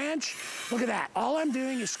 branch. Look at that. All I'm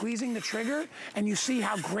doing is squeezing the trigger, and you see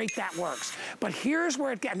how great that works. But here's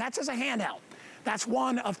where it gets, and that's as a handheld. That's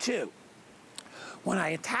one of two. When I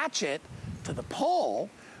attach it to the pole,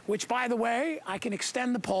 which, by the way, I can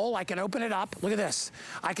extend the pole, I can open it up. Look at this.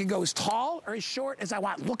 I can go as tall or as short as I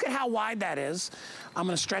want. Look at how wide that is. I'm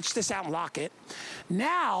gonna stretch this out and lock it.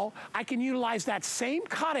 Now, I can utilize that same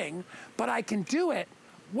cutting, but I can do it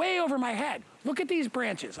way over my head. Look at these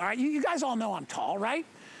branches, all right? You guys all know I'm tall, right?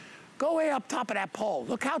 Go way up top of that pole.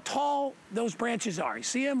 Look how tall those branches are. You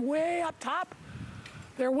see them way up top?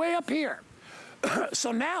 They're way up here.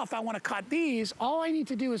 So now, if I wanna cut these, all I need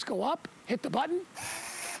to do is go up, hit the button,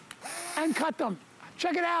 and cut them.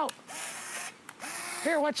 Check it out.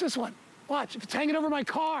 Here, watch this one. Watch, if it's hanging over my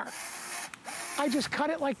car, I just cut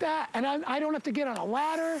it like that, and I don't have to get on a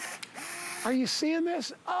ladder. Are you seeing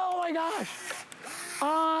this? Oh my gosh.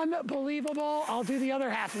 Unbelievable. I'll do the other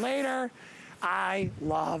half later. I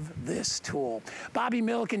love this tool. Bobby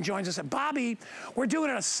Milliken joins us. And Bobby, we're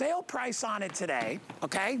doing a sale price on it today,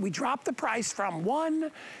 okay? We dropped the price from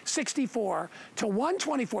 $164 to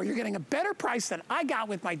 $124. You're getting a better price than I got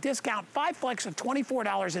with my discount, 5 flex of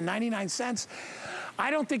 $24.99.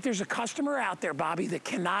 I don't think there's a customer out there, Bobby, that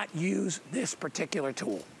cannot use this particular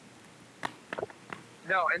tool.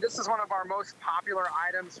 No, and this is one of our most popular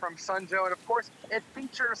items from Sunjo, and of course, it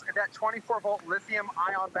features that 24-volt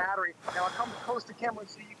lithium-ion battery. Now, I'll come close to camera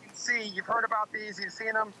so you can see. You've heard about these, you've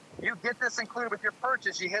seen them. You get this included with your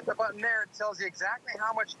purchase. You hit the button there, it tells you exactly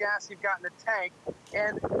how much gas you've got in the tank.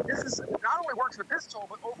 And this is not only works with this tool,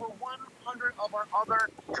 but over 100 of our other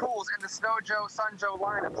tools in the Sunjo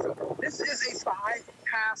lineup. So this is a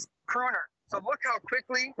 5-pass pruner. So look how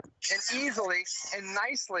quickly and easily and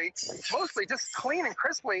nicely, mostly just clean and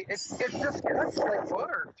crisply, it just cuts like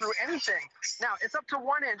butter through anything. Now, it's up to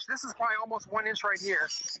 1 inch. This is probably almost 1 inch right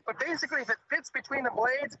here. But basically, if it fits between the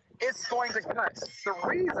blades, it's going to cut. The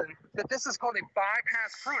reason that this is called a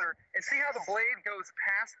 5-pass pruner is see how the blade goes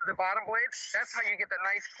past the bottom blade? That's how you get that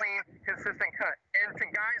nice, clean, consistent cut. And to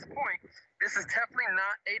Guy's point, this is definitely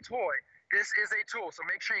not a toy. This is a tool, so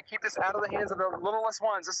make sure you keep this out of the hands of the littlest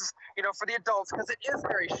ones. This is, for the adults, because it is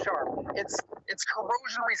very sharp. It's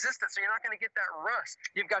corrosion resistant, so you're not going to get that rust.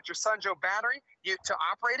 You've got your Sunjo battery. To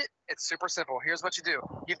operate it, it's super simple. Here's what you do.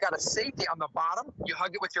 You've got a safety on the bottom. You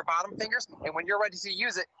hug it with your bottom fingers, and when you're ready to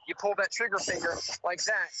use it, you pull that trigger finger like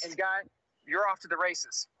that, and Guy, you're off to the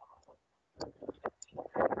races.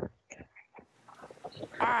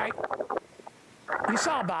 All right. You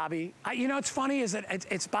saw Bobby. What's funny is that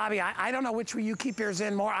it's Bobby. I don't know which way you keep yours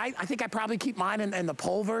in more. I think I probably keep mine in the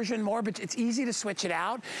pole version more, but it's easy to switch it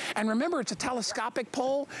out. And remember, it's a telescopic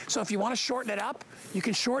pole, so if you want to shorten it up, you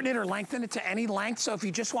can shorten it or lengthen it to any length. So if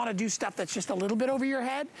you just want to do stuff that's just a little bit over your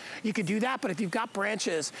head, you could do that. But if you've got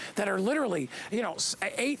branches that are literally,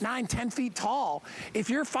 8, 9, 10 feet tall, if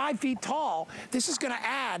you're 5 feet tall, this is going to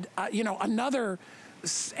add, another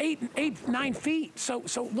 8, 9 feet. So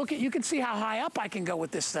look you can see how high up I can go with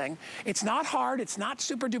this thing. It's not hard. It's not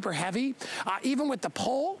super duper heavy. Even with the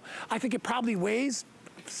pole, I think it probably weighs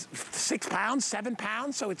 6 pounds, 7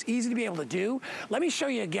 pounds, so it's easy to be able to do. Let me show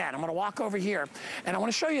you again. I'm going to walk over here, and I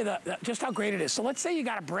want to show you just how great it is. So let's say you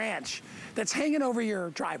got a branch that's hanging over your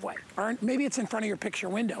driveway, or maybe it's in front of your picture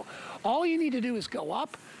window. All you need to do is go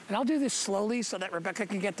up, and I'll do this slowly so that Rebecca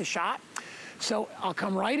can get the shot. So I'll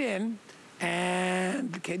come right in,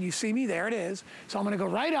 and can you see me? There it is. So I'm going to go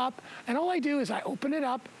right up, and all I do is I open it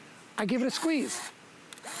up, I give it a squeeze.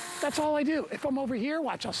 That's all I do. If I'm over here,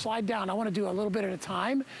 watch, I'll slide down. I want to do a little bit at a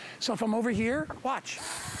time. So if I'm over here, watch.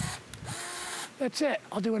 That's it.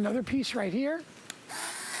 I'll do another piece right here.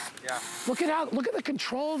 Yeah. Look at the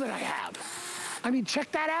control that I have. I mean,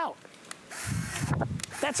 check that out.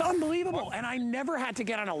 That's unbelievable, and I never had to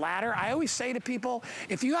get on a ladder. I always say to people,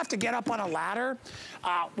 if you have to get up on a ladder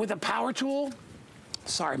with a power tool,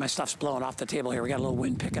 sorry, my stuff's blowing off the table here. We got a little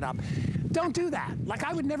wind picking up. Don't do that. Like,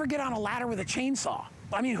 I would never get on a ladder with a chainsaw.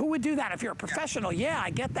 I mean, who would do that? If you're a professional, yeah, I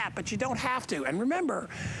get that, but you don't have to. And remember,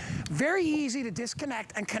 very easy to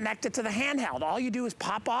disconnect and connect it to the handheld. All you do is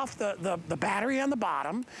pop off the battery on the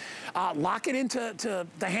bottom, lock it into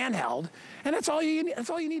the handheld, and that's all you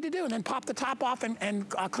need to do. And then pop the top off and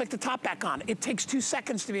click the top back on. It takes 2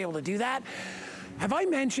 seconds to be able to do that. Have I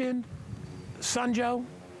mentioned Sunjo?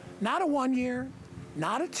 Not a 1 year,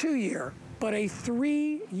 not a 2 year, but a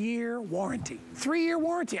 3-year warranty. 3-year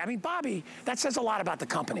warranty. I mean, Bobby, that says a lot about the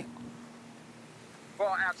company.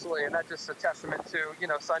 Well, absolutely, and that's just a testament to,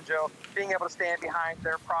 Sunjo being able to stand behind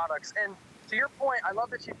their products. And to your point, I love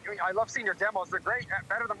seeing your demos. They're great,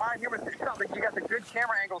 better than mine here. You got the good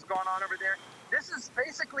camera angles going on over there. This is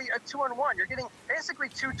basically a 2-in-1. You're getting basically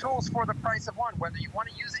 2 tools for the price of 1, whether you want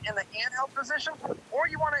to use it in the handheld position or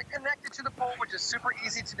you want to connect it to the pole, which is super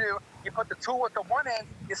easy to do. You put the tool at the one end,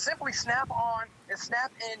 you simply snap on and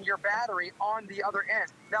snap in your battery on the other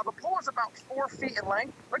end. Now, the pole is about 4 feet in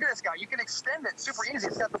length. Look at this guy. You can extend it super easy.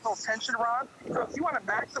 It's got this little tension rod. So if you want to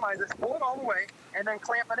maximize this, pull it all the way and then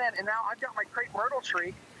clamp it in. And now I've got my crepe myrtle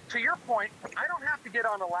tree. To your point, I don't have to get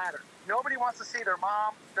on a ladder. Nobody wants to see their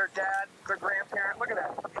mom, their dad, their grandparent. Look at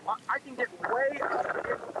that. I can get way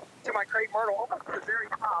up to my crepe myrtle, almost to the very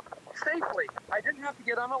top, safely. I didn't have to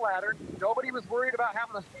get on a ladder. Nobody was worried about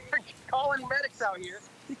having to call any medics out here,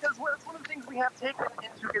 because it's one of the things we have taken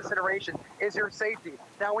into consideration is your safety.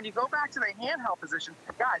 Now, when you go back to the handheld position,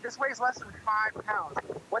 guys, this weighs less than 5 pounds.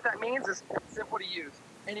 What that means is it's simple to use.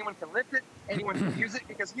 Anyone can lift it, anyone can use it,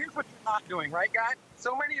 because here's what you're not doing, right, guys?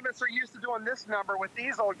 So many of us are used to doing this number with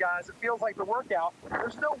these old guys. It feels like the workout.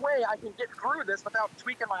 There's no way I can get through this without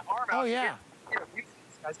tweaking my arm out. Oh, yeah.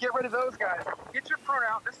 Guys, get rid of those guys. Get your prune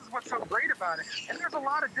out. This is what's so great about it. And there's a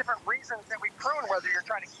lot of different reasons that we prune, whether you're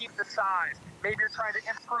trying to keep the size, maybe you're trying to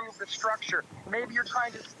improve the structure, maybe you're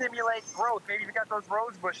trying to stimulate growth, maybe you've got those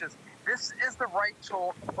rose bushes. This is the right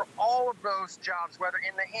tool for all of those jobs, whether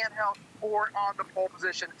in the handheld or on the pole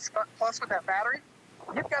position. Plus, with that battery,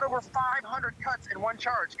 you've got over 500 cuts in one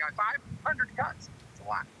charge, guys. 500 cuts. It's a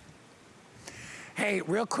want. Hey,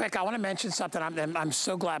 real quick, I want to mention something. I'm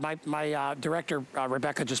so glad my director,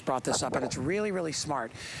 Rebecca, just brought this up, and it's really, really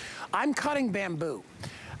smart. I'm cutting bamboo.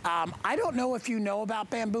 I don't know if you know about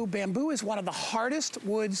bamboo. Bamboo is one of the hardest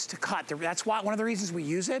woods to cut. That's why one of the reasons we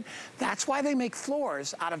use it. That's why they make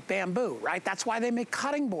floors out of bamboo, right? That's why they make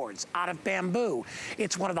cutting boards out of bamboo.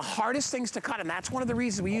 It's one of the hardest things to cut, and that's one of the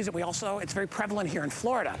reasons we use it. It's very prevalent here in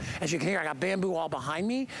Florida. As you can hear, I got bamboo all behind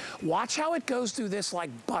me. Watch how it goes through this like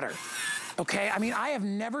butter. Okay, I mean, I have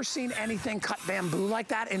never seen anything cut bamboo like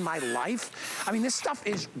that in my life. I mean, this stuff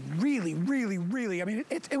is really, really, really, I mean,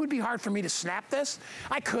 it would be hard for me to snap this.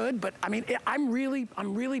 I could, but I mean, I'm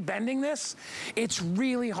really bending this. It's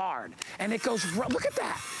really hard. And it goes, look at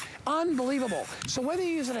that. Unbelievable. So whether you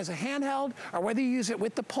use it as a handheld or whether you use it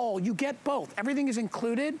with the pole, you get both. Everything is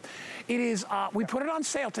included. It is, we put it on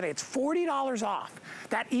sale today. It's $40 off.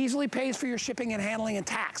 That easily pays for your shipping and handling and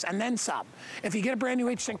tax, and then some. If you get a brand new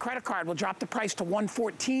HSN credit card, we'll drop the price to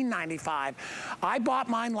 $114.95. I bought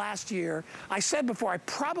mine last year. I said before, I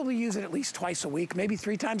probably use it at least twice a week, maybe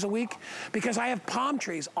 3 times a week, because I have palm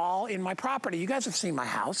trees all in my property. You guys have seen my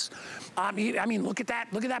house. I mean, look at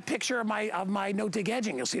that picture of my no-dig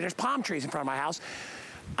edging. You'll see there's palm trees in front of my house.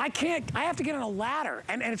 I have to get on a ladder,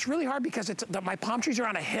 and it's really hard because my palm trees are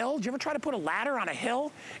on a hill. Do you ever try to put a ladder on a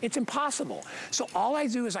hill? It's impossible. So all I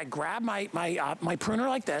do is I grab my pruner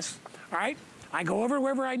like this, all right? I go over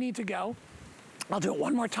wherever I need to go. I'll do it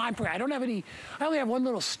one more time for you. I only have one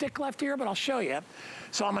little stick left here, but I'll show you.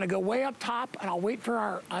 So I'm gonna go way up top, and I'll wait for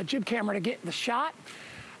our jib camera to get the shot,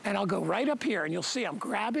 and I'll go right up here, and you'll see I'm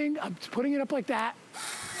putting it up like that,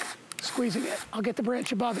 squeezing it. I'll get the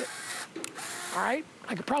branch above it. All right,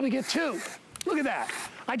 I could probably get 2. Look at that.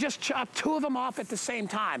 I just chopped 2 of them off at the same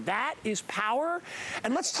time. That is power.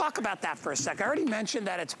 And let's talk about that for a second. I already mentioned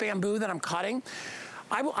that it's bamboo that I'm cutting.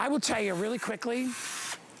 I will tell you really quickly,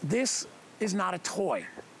 this is not a toy.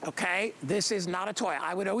 Okay, this is not a toy.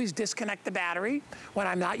 I would always disconnect the battery when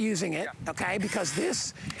I'm not using it, okay, because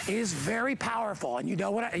this is very powerful. And you know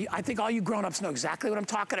what, I think all you grown-ups know exactly what I'm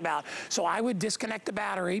talking about. So I would disconnect the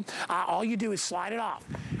battery. All you do is slide it off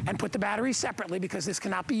and put the battery separately because this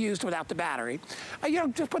cannot be used without the battery.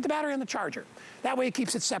 Just put the battery on the charger. That way it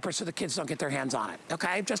keeps it separate so the kids don't get their hands on it,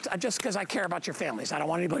 okay? Just because I care about your families. I don't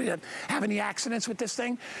want anybody to have any accidents with this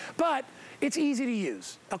thing. But it's easy to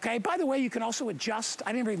use, okay? By the way, you can also adjust.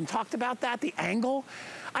 I never even talked about that, the angle.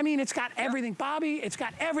 I mean, it's got everything, Bobby, it's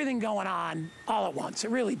got everything going on all at once. It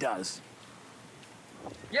really does.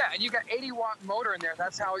 Yeah, and you got 80-watt motor in there.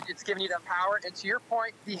 That's how it's giving you that power. And to your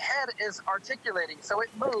point, the head is articulating. So it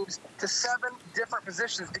moves to 7 different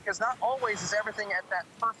positions because not always is everything at that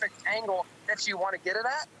perfect angle that you want to get it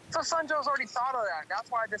at. So Sanjo's already thought of that. That's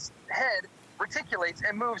why this head reticulates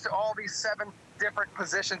and moves to all these 7 different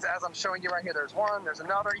positions as I'm showing you right here. There's one, there's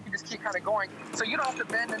another. You can just keep kind of going. So you don't have to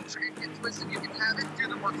bend and get twisted. You can have it do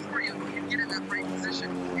the work for you. You can get in that right position.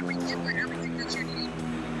 And we give you everything that you need.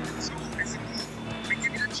 So we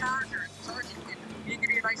give you the charger, charging you. We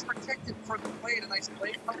give you a nice protectant for the blade, a nice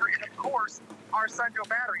blade cover, and of course, our Sanjo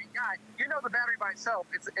battery. Guy, you know the battery by itself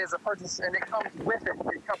is a purchase, and it comes with it.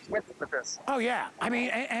 It comes with this. Oh, yeah. I mean,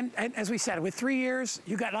 and as we said, with 3 years,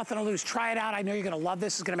 you got nothing to lose. Try it out. I know you're going to love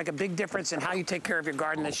this. It's going to make a big difference in how you take care of your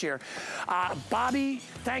garden this year. Bobby,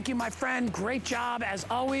 thank you, my friend. Great job, as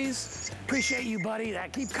always. Appreciate you, buddy.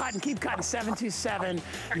 Keep cutting,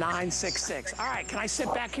 727-966. All right, can I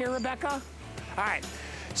sit back here, Rebecca? All right.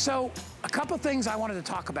 So a couple things I wanted to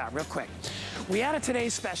talk about real quick. We had a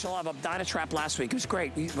today's special of a Dynatrap last week. It was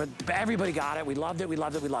great. Everybody got it. We loved it. We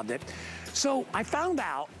loved it. We loved it. So I found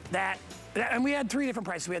out that, and we had 3 different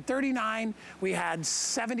prices. We had 39, we had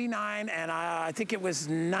 79, and I think it was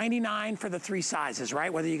 99 for the 3 sizes,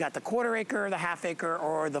 right? Whether you got the 1/4 acre, the 1/2 acre,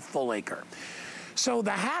 or the full acre. So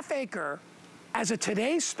the 1/2 acre, as a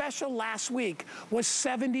today's special last week, was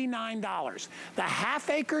 $79. The 1/2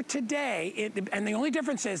 acre today, and the only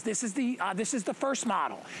difference is this is the first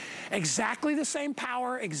model. Exactly the same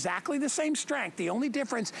power, exactly the same strength. The only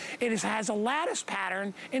difference, it has a lattice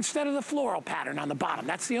pattern instead of the floral pattern on the bottom.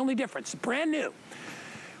 That's the only difference. Brand new.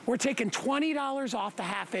 We're taking $20 off the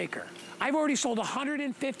 1/2 acre. I've already sold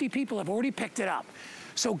 150 people have already picked it up.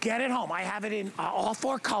 So get it home. I have it in all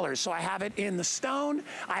 4 colors. So I have it in the stone,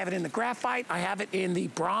 I have it in the graphite, I have it in the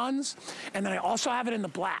bronze, and then I also have it in the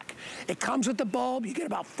black. It comes with the bulb. You get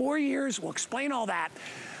about 4 years. We'll explain all that.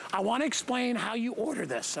 I want to explain how you order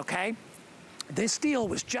this, okay? This deal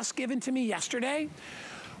was just given to me yesterday.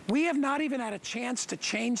 We have not even had a chance to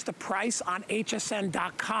change the price on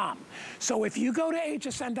hsn.com. So if you go to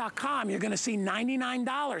hsn.com, you're going to see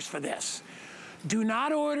 $99 for this. Do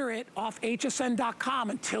not order it off hsn.com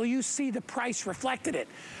until you see the price reflected it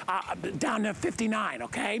down to $59,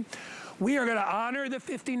 okay? We are gonna honor the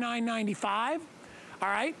 $59.95, all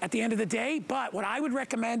right, at the end of the day. But what I would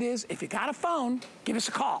recommend is, if you got a phone, give us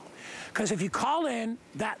a call. Because if you call in,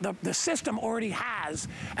 the system already has,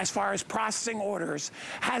 as far as processing orders,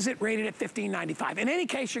 has it rated at $15.95. In any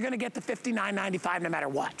case, you're gonna get the $59.95 no matter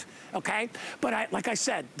what, okay? But like I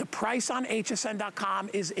said, the price on hsn.com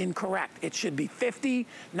is incorrect. It should be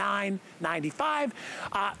 $59.95.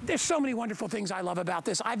 There's so many wonderful things I love about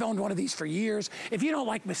this. I've owned one of these for years. If you don't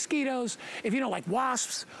like mosquitoes, if you don't like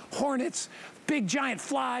wasps, hornets, big giant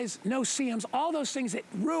flies, no-see-ums, all those things that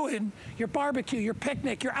ruin your barbecue, your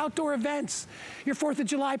picnic, your outdoor events, your 4th of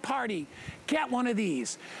July party, get one of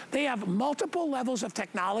these. They have multiple levels of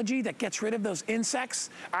technology that gets rid of those insects.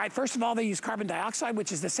 All right, first of all, they use carbon dioxide,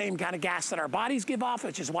 which is the same kind of gas that our bodies give off,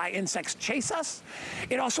 which is why insects chase us.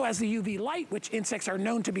 It also has the UV light, which insects are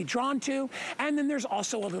known to be drawn to. And then there's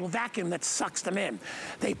also a little vacuum that sucks them in.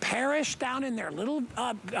 They perish down in their little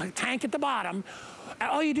tank at the bottom.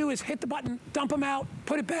 All you do is hit the button, dump them out,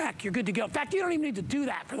 put it back, you're good to go. In fact, you don't even need to do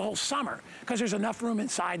that for the whole summer because there's enough room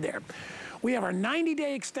inside there. We have our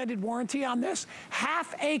 90-day extended warranty on this,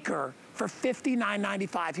 half acre for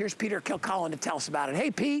 $59.95. Here's Peter Kilcullen to tell us about it. Hey,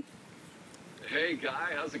 Pete. Hey, Guy,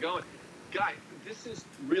 how's it going? Guy, this is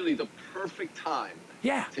really the perfect time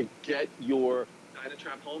to get your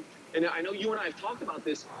Dynatrap home. And I know you and I have talked about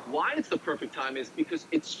this. Why it's the perfect time is because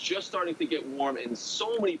it's just starting to get warm in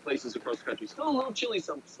so many places across the country. Still a little chilly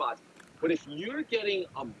some spots. But if you're getting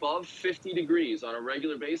above 50 degrees on a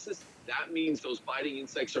regular basis, that means those biting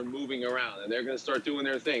insects are moving around and they're going to start doing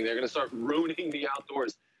their thing. They're going to start ruining the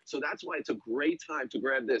outdoors. So that's why it's a great time to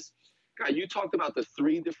grab this. Guy, you talked about the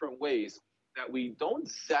 3 different ways that we don't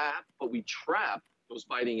zap, but we trap those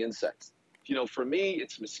biting insects. You know, for me,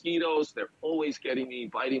 it's mosquitoes. They're always getting me,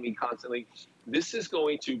 biting me constantly. This is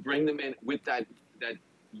going to bring them in with that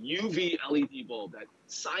UV LED bulb, that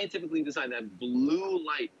scientifically designed, that blue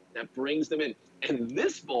light that brings them in. And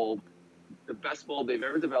this bulb, the best bulb they've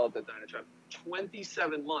ever developed at Dynatrap,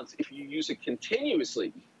 27 months if you use it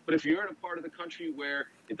continuously. But if you're in a part of the country where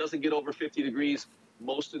it doesn't get over 50 degrees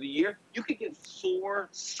most of the year, you could get 4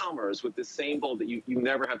 summers with this same bulb that you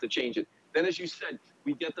never have to change it. Then, as you said,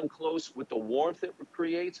 we get them close with the warmth it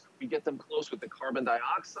creates. We get them close with the carbon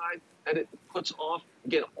dioxide that it puts off.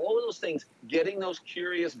 Again, all of those things, getting those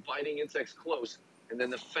curious biting insects close, and then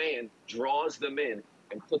the fan draws them in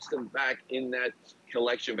and puts them back in that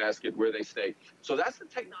collection basket where they stay. So that's the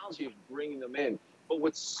technology of bringing them in. But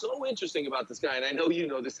what's so interesting about this guy, and I know you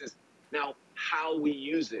know this, is now how we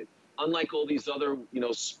use it. Unlike all these other,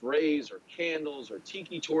 sprays or candles or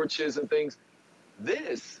tiki torches and things,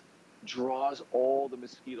 this draws all the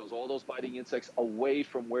mosquitoes, all those biting insects away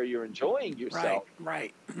from where you're enjoying yourself.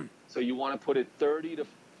 Right. So you want to put it 20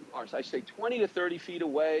 to 30 feet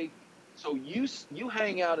away. So you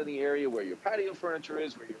hang out in the area where your patio furniture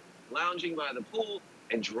is, where you're lounging by the pool,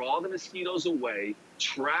 and draw the mosquitoes away,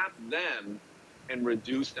 trap them, and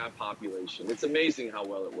reduce that population. It's amazing how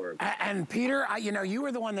well it works. And Peter, you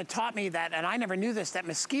were the one that taught me that, and I never knew this, that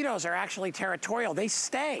mosquitoes are actually territorial. They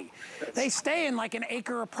stay. They stay in like an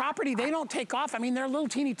acre of property. They don't take off. I mean, they're little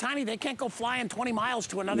teeny tiny. They can't go flying 20 miles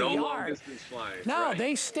to another yard. No long distance flying. No, right.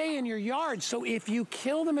 They stay in your yard. So if you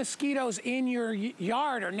kill the mosquitoes in your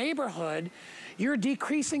yard or neighborhood, you're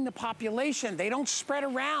decreasing the population. They don't spread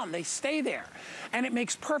around, they stay there. And it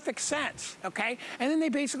makes perfect sense, okay? And then they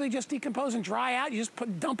basically just decompose and dry out. You just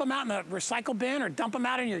dump them out in the recycle bin or dump them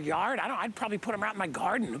out in your yard. I'd probably put them out in my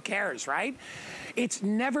garden, who cares, right? It's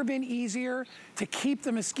never been easier to keep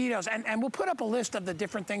the mosquitoes. And we'll put up a list of the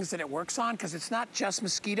different things that it works on, because it's not just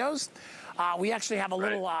mosquitoes. We actually have a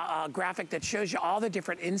little graphic that shows you all the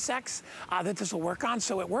different insects that this will work on.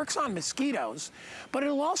 So it works on mosquitoes, but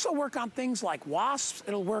it'll also work on things like wasps.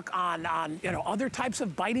 It'll work on other types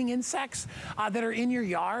of biting insects that are in your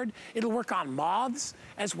yard. It'll work on moths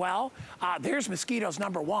as well. There's mosquitoes,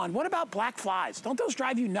 number 1. What about black flies? Don't those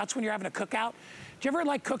drive you nuts when you're having a cookout? Do you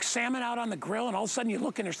ever cook salmon out on the grill and all of a sudden you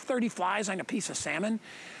look and there's 30 flies on a piece of salmon?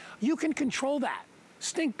 You can control that.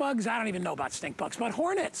 Stink bugs, I don't even know about stink bugs, but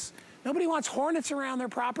hornets. Nobody wants hornets around their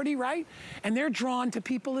property, right? And they're drawn to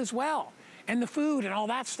people as well, and the food and all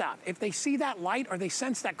that stuff. If they see that light or they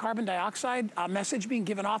sense that carbon dioxide message being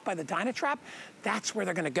given off by the Dynatrap, that's where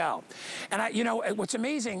they're gonna go. And what's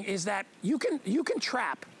amazing is that you can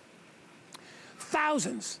trap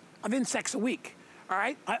thousands of insects a week. All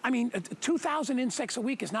right, I mean, 2,000 insects a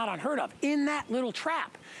week is not unheard of in that little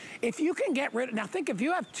trap. If you can get rid of, now think if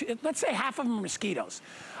you have, let's say half of them are mosquitoes,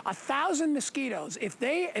 1,000 mosquitoes, if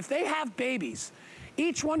they have babies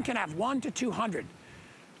Each one can have 1 to 200.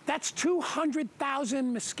 That's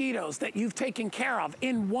 200,000 mosquitoes that you've taken care of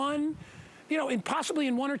in one, possibly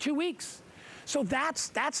in 1 or 2 weeks. So that's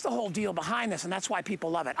the whole deal behind this, and that's why people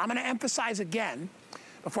love it. I'm gonna emphasize again,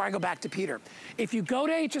 before I go back to Peter. If you go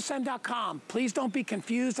to hsn.com, please don't be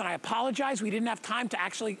confused, and I apologize, we didn't have time to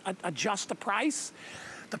actually adjust the price.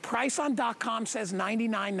 The price on .com says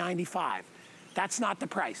 $99.95. That's not the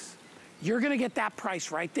price. You're gonna get that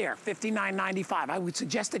price right there, $59.95. I would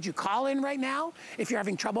suggest that you call in right now if you're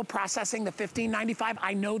having trouble processing the $15.95.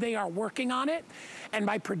 I know they are working on it, and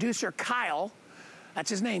my producer, Kyle,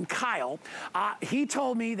 that's his name, Kyle, he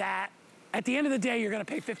told me that at the end of the day, you're gonna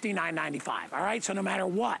pay $59.95, all right? So no matter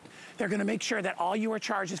what, they're gonna make sure that all you are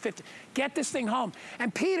charged is $50. Get this thing home.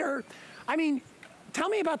 And Peter, I mean, tell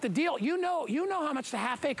me about the deal. You know how much the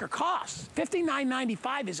half-acre costs.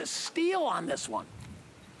 $59.95 is a steal on this one.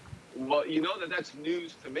 Well, you know that's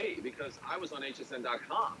news to me because I was on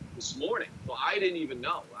hsn.com this morning, so I didn't even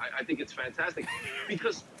know. I think it's fantastic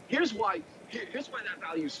because here's why that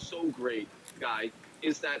value is so great, Guy,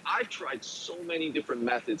 is that I've tried so many different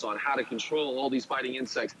methods on how to control all these biting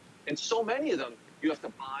insects, and so many of them you have to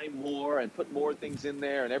buy more and put more things in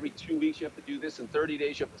there, and every 2 weeks you have to do this, in 30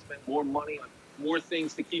 days you have to spend more money on more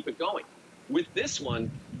things to keep it going. With this one,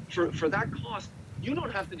 for that cost, you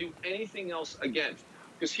don't have to do anything else again.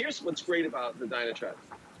 Because here's what's great about the Dynatrap.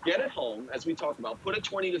 Get it home, as we talked about, put it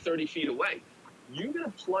 20 to 30 feet away. You're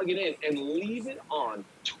gonna plug it in and leave it on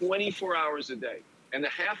 24 hours a day. And the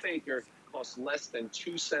half acre costs less than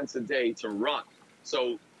 2 cents a day to run.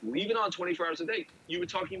 So leave it on 24 hours a day. You were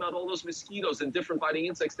talking about all those mosquitoes and different biting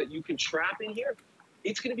insects that you can trap in here.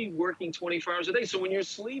 It's gonna be working 24 hours a day. So when you're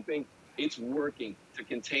sleeping, it's working to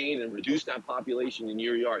contain and reduce that population in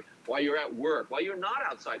your yard while you're at work, while you're not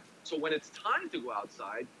outside. So when it's time to go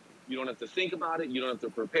outside, you don't have to think about it. You don't have to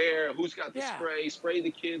prepare. Who's got the spray? Spray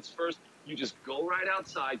the kids first. You just go right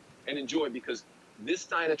outside and enjoy, because this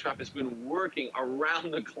Dynatrap has been working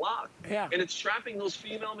around the clock. Yeah. And it's trapping those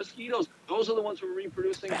female mosquitoes. Those are the ones who are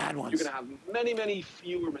reproducing. Bad ones. You're going to have many, many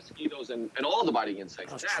fewer mosquitoes and all the biting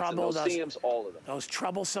insects. Those gnats, all of them. Those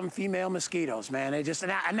troublesome female mosquitoes, man. They just,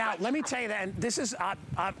 and now let me tell you that, and this is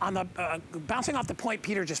on the, bouncing off the point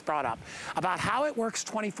Peter just brought up about how it works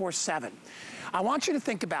 24/7. I want you to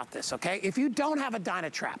think about this, okay? If you don't have a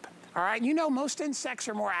Dynatrap, all right, most insects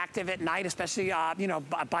are more active at night, especially,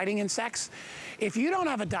 biting insects. If you don't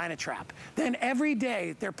have a Dynatrap, then every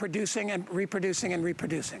day they're producing and reproducing and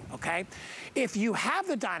reproducing, okay? If you have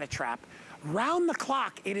the Dynatrap, round the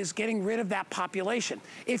clock, it is getting rid of that population.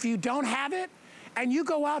 If you don't have it, and you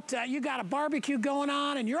go out, you got a barbecue going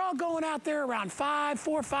on, and you're all going out there around 4,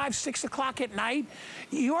 5, 6 o'clock at night,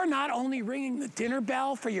 you're not only ringing the dinner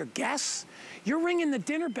bell for your guests, you're ringing the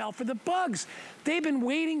dinner bell for the bugs. They've been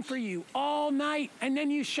waiting for you all night, and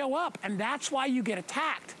then you show up, and that's why you get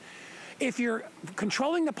attacked. If you're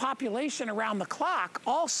controlling the population around the clock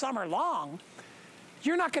all summer long,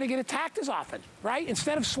 you're not gonna get attacked as often, right?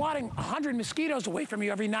 Instead of swatting 100 mosquitoes away from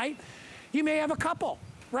you every night, you may have a couple,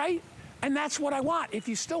 right? And that's what I want. If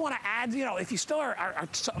you still want to add, if you still are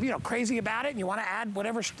crazy about it and you want to add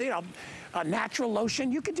whatever, natural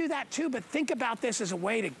lotion, you could do that too. But think about this as a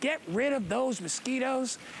way to get rid of those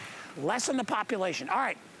mosquitoes, lessen the population. All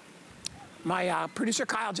right. My producer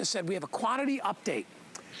Kyle just said we have a quantity update.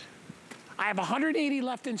 I have 180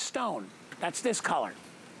 left in stone. That's this color.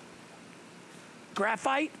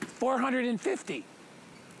 Graphite, 450.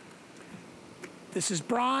 This is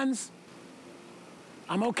bronze.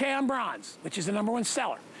 I'm okay on bronze, which is the #1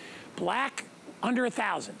 seller. Black, under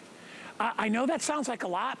 1,000. I know that sounds like a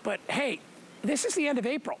lot, but hey, this is the end of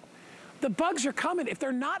April. The bugs are coming. If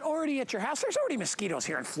they're not already at your house, there's already mosquitoes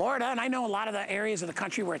here in Florida, and I know a lot of the areas of the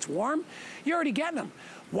country where it's warm, you're already getting them.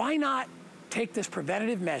 Why not take this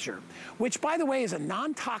preventative measure, which, by the way, is a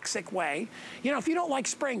non-toxic way. If you don't like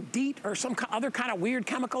spraying DEET or some other kind of weird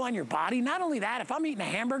chemical on your body, not only that, if I'm eating a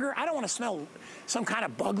hamburger, I don't want to smell some kind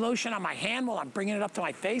of bug lotion on my hand while I'm bringing it up to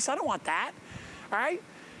my face. I don't want that, all right?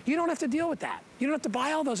 You don't have to deal with that. You don't have to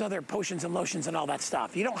buy all those other potions and lotions and all that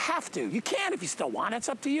stuff. You don't have to. You can if you still want it. It's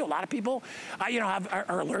up to you. A lot of people,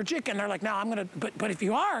 are allergic, and they're like, no, I'm gonna, but if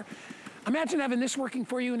you are, imagine having this working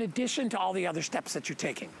for you in addition to all the other steps that you're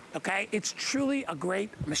taking, okay? It's truly a great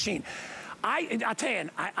machine. I'll tell you,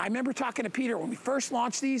 I remember talking to Peter when we first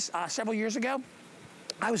launched these several years ago.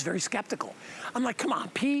 I was very skeptical. I'm like, come on,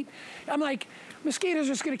 Pete. I'm like, mosquitoes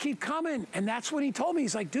are just gonna keep coming. And that's when he told me,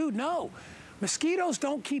 he's like, dude, no. Mosquitoes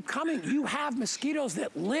don't keep coming. You have mosquitoes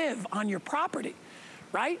that live on your property,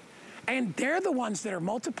 right? And they're the ones that are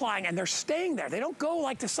multiplying, and they're staying there. They don't go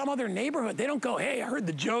like to some other neighborhood. They don't go, hey, I heard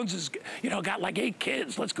the Joneses, got like 8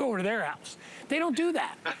 kids. Let's go over to their house. They don't do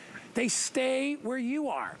that. They stay where you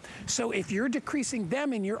are. So if you're decreasing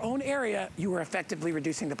them in your own area, you are effectively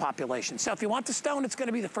reducing the population. So if you want the stone, it's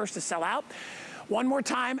gonna be the first to sell out. One more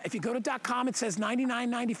time, if you go to .com, it says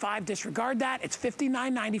 $99.95. Disregard that, it's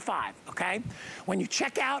 $59.95, okay? When you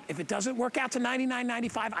check out, if it doesn't work out to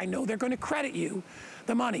 $99.95, I know they're gonna credit you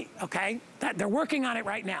the money, okay? They're working on it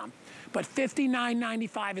right now. But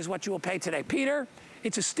 $59.95 is what you will pay today. Peter,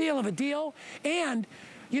 it's a steal of a deal. And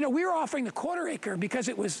we were offering the 1/4 acre because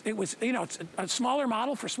it was it's a smaller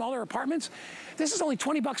model for smaller apartments. This is only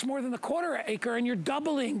 20 bucks more than the 1/4 acre, and you're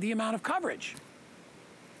doubling the amount of coverage.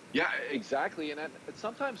 Yeah, exactly. And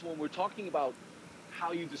sometimes when we're talking about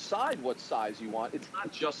how you decide what size you want, it's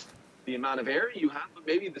not just the amount of area you have, but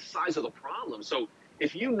maybe the size of the problem. So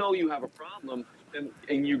if you know you have a problem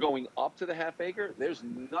and you're going up to the 1/2 acre, there's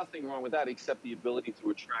nothing wrong with that except the ability to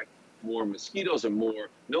attract more mosquitoes and more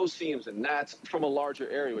no seams and gnats from a larger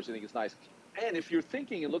area, which I think is nice. And if you're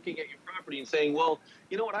thinking and looking at your property and saying, well,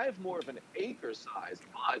 you know what, I have more of an acre size,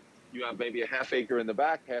 but you have maybe a 1/2 acre in the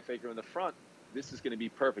back, 1/2 acre in the front, this is going to be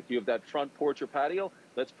perfect. You have that front porch or patio,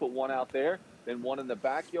 let's put one out there, then one in the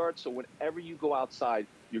backyard. So whenever you go outside,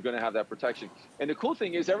 you're going to have that protection. And the cool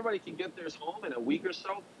thing is everybody can get theirs home in a week or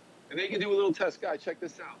so, and they can do a little test. Guy, check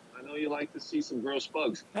this out. I know you like to see some gross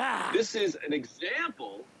bugs. This is an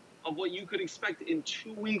example of what you could expect in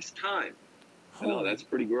 2 weeks' time. I know, that's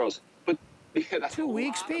pretty gross. But yeah, that's 2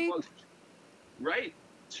 weeks, Pete? Right,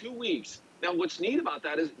 2 weeks. Now, what's neat about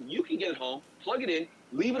that is you can get it home, plug it in,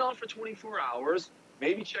 leave it on for 24 hours,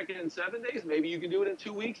 maybe check it in 7 days, maybe you can do it in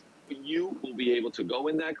 2 weeks, but you will be able to go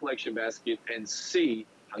in that collection basket and see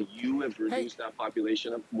how you have reduced that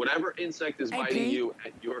population of whatever insect is biting you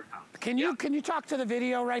at your house. Can you talk to the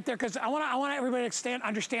video right there? Because I want everybody to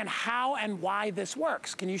understand how and why this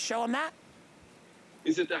works. Can you show them that?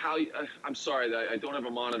 Is it I'm sorry, I don't have a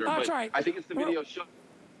monitor, but right. I think it's the video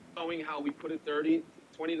showing how we put it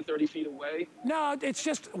 20 to 30 feet away. No, it's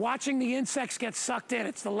just watching the insects get sucked in.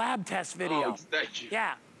 It's the lab test video. Oh, thank you.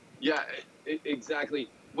 Yeah. Yeah, exactly.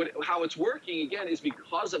 How it's working, again, is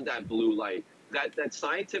because of that blue light, that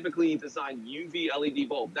scientifically designed UV LED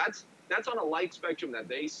bulb. That's on a light spectrum that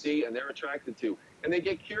they see and they're attracted to. And they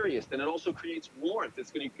get curious. And it also creates warmth.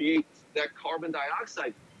 It's going to create that carbon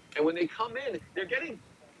dioxide. And when they come in, they're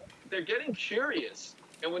getting curious.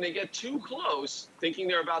 And when they get too close, thinking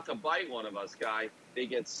they're about to bite one of us, Guy, they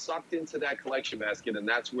get sucked into that collection basket, and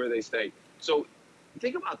that's where they stay. So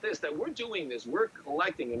think about this, that we're doing this. We're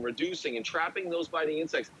collecting and reducing and trapping those biting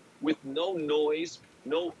insects with no noise,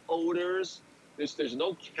 no odors. There's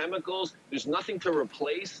no chemicals. There's nothing to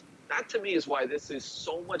replace. That, to me, is why this is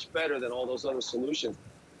so much better than all those other solutions.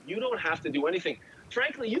 You don't have to do anything.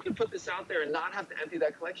 Frankly, you can put this out there and not have to empty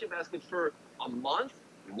that collection basket for a month,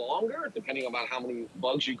 longer, depending on how many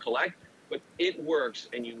bugs you collect. But it works,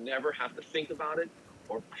 and you never have to think about it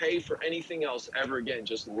or pay for anything else ever again.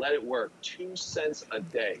 Just let it work. 2 cents a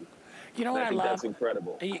day. You know what I love? That's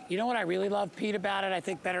incredible. You know what I really love, Pete, about it? I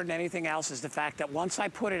think better than anything else is the fact that once I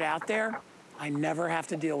put it out there, I never have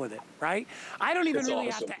to deal with it, right? I don't even really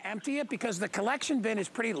have to empty it because the collection bin is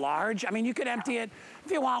pretty large. I mean, you could empty it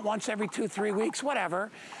if you want once every 2-3 weeks,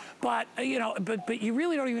 whatever. But, but you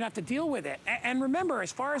really don't even have to deal with it. And remember,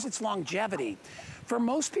 as far as its longevity, for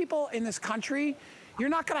most people in this country, you're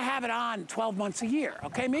not going to have it on 12 months a year,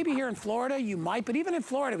 okay? Maybe here in Florida you might, but even in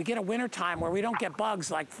Florida we get a winter time where we don't get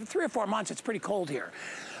bugs. Like for 3 or 4 months, it's pretty cold here.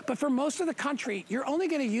 But for most of the country, you're only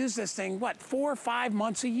going to use this thing, 4 or 5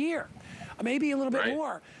 months a year, maybe a little bit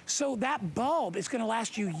more. So that bulb is going to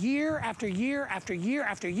last you year after year after year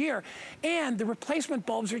after year. And the replacement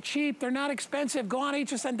bulbs are cheap. They're not expensive. Go on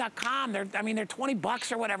hsn.com. They're 20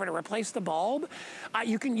 bucks or whatever to replace the bulb.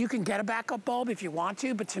 You can get a backup bulb if you want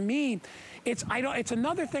to, but to me, it's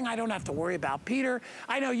another thing I don't have to worry about. Peter,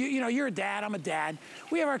 I know you're a dad, I'm a dad.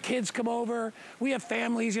 We have our kids come over, we have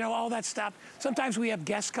families, all that stuff. Sometimes we have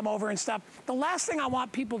guests come over and stuff. The last thing I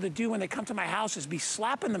want people to do when they come to my house is be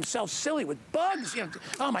slapping themselves silly with bugs.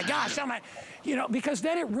 Oh my gosh, because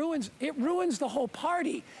then it ruins the whole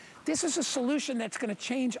party. This is a solution that's going to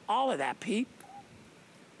change all of that, Pete.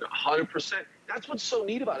 100%. That's what's so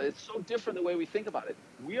neat about it. It's so different the way we think about it.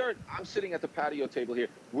 I'm sitting at the patio table here.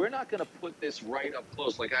 We're not going to put this right up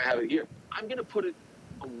close like I have it here. I'm going to put it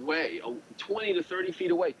away, 20 to 30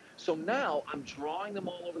 feet away. So now I'm drawing them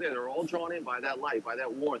all over there. They're all drawn in by that light, by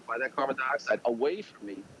that warmth, by that carbon dioxide away from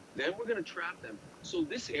me. Then we're going to trap them. So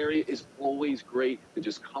this area is always great to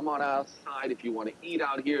just come on outside. If you want to eat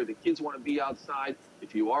out here, the kids want to be outside.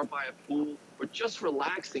 If you are by a pool, or just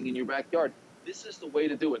relaxing in your backyard, this is the way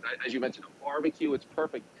to do it. As you mentioned, a barbecue, it's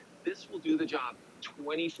perfect. This will do the job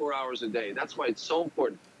 24 hours a day. That's why it's so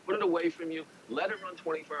important. Put it away from you, let it run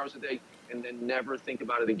 24 hours a day, and then never think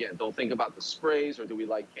about it again. Don't think about the sprays or do we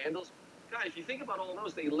light candles. God, if you think about all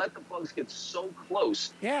those, they let the bugs get so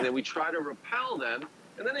close, and then we try to repel them,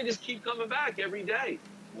 and then they just keep coming back every day.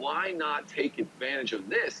 Why not take advantage of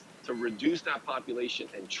this to reduce that population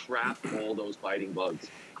and trap all those biting bugs?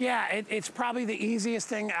 Yeah, it's probably the easiest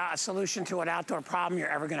thing, solution to an outdoor problem you're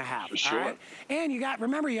ever going to have. For sure. All right? And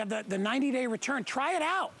remember, you have the 90-day return. Try it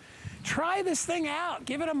out. Try this thing out.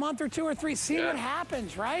 Give it a month or 2 or 3. See what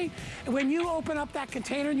happens, right? When you open up that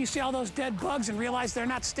container and you see all those dead bugs and realize they're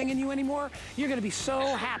not stinging you anymore, you're going to be so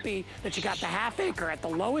happy that you got the half acre at the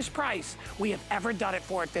lowest price we have ever done it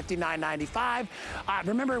for at $59.95.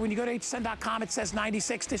 Remember, when you go to hsn.com, it says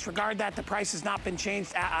 96. Disregard that. The price has not been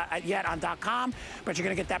changed yet on .com, but you're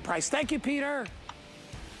going to get that price. Thank you, Peter.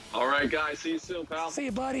 All right, guys. See you soon, pal. See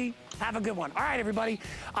you, buddy. Have a good one. All right, everybody.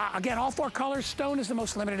 Again, all 4 colors. Stone is the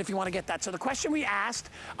most limited if you want to get that. So the question we asked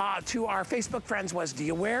to our Facebook friends was, do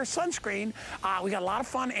you wear sunscreen? We got a lot of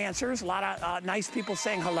fun answers. A lot of nice people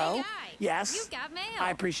saying hello. Hey, guy. Yes. You got mail.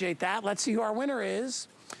 I appreciate that. Let's see who our winner is.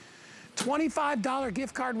 $25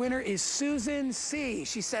 gift card winner is Susan C.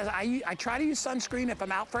 She says, I try to use sunscreen if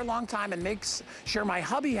I'm out for a long time and makes sure my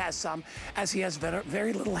hubby has some, as he has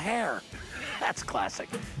very little hair. That's classic.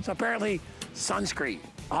 So apparently, sunscreen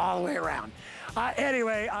all the way around.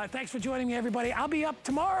 Anyway, thanks for joining me, everybody. I'll be up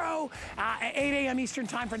tomorrow at 8 a.m. Eastern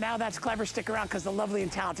time. For Now That's Clever. Stick around because the lovely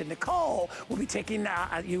and talented Nicole will be taking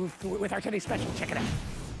you with our today's special. Check it out.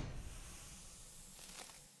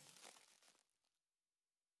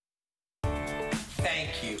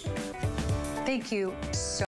 Thank you. Thank you so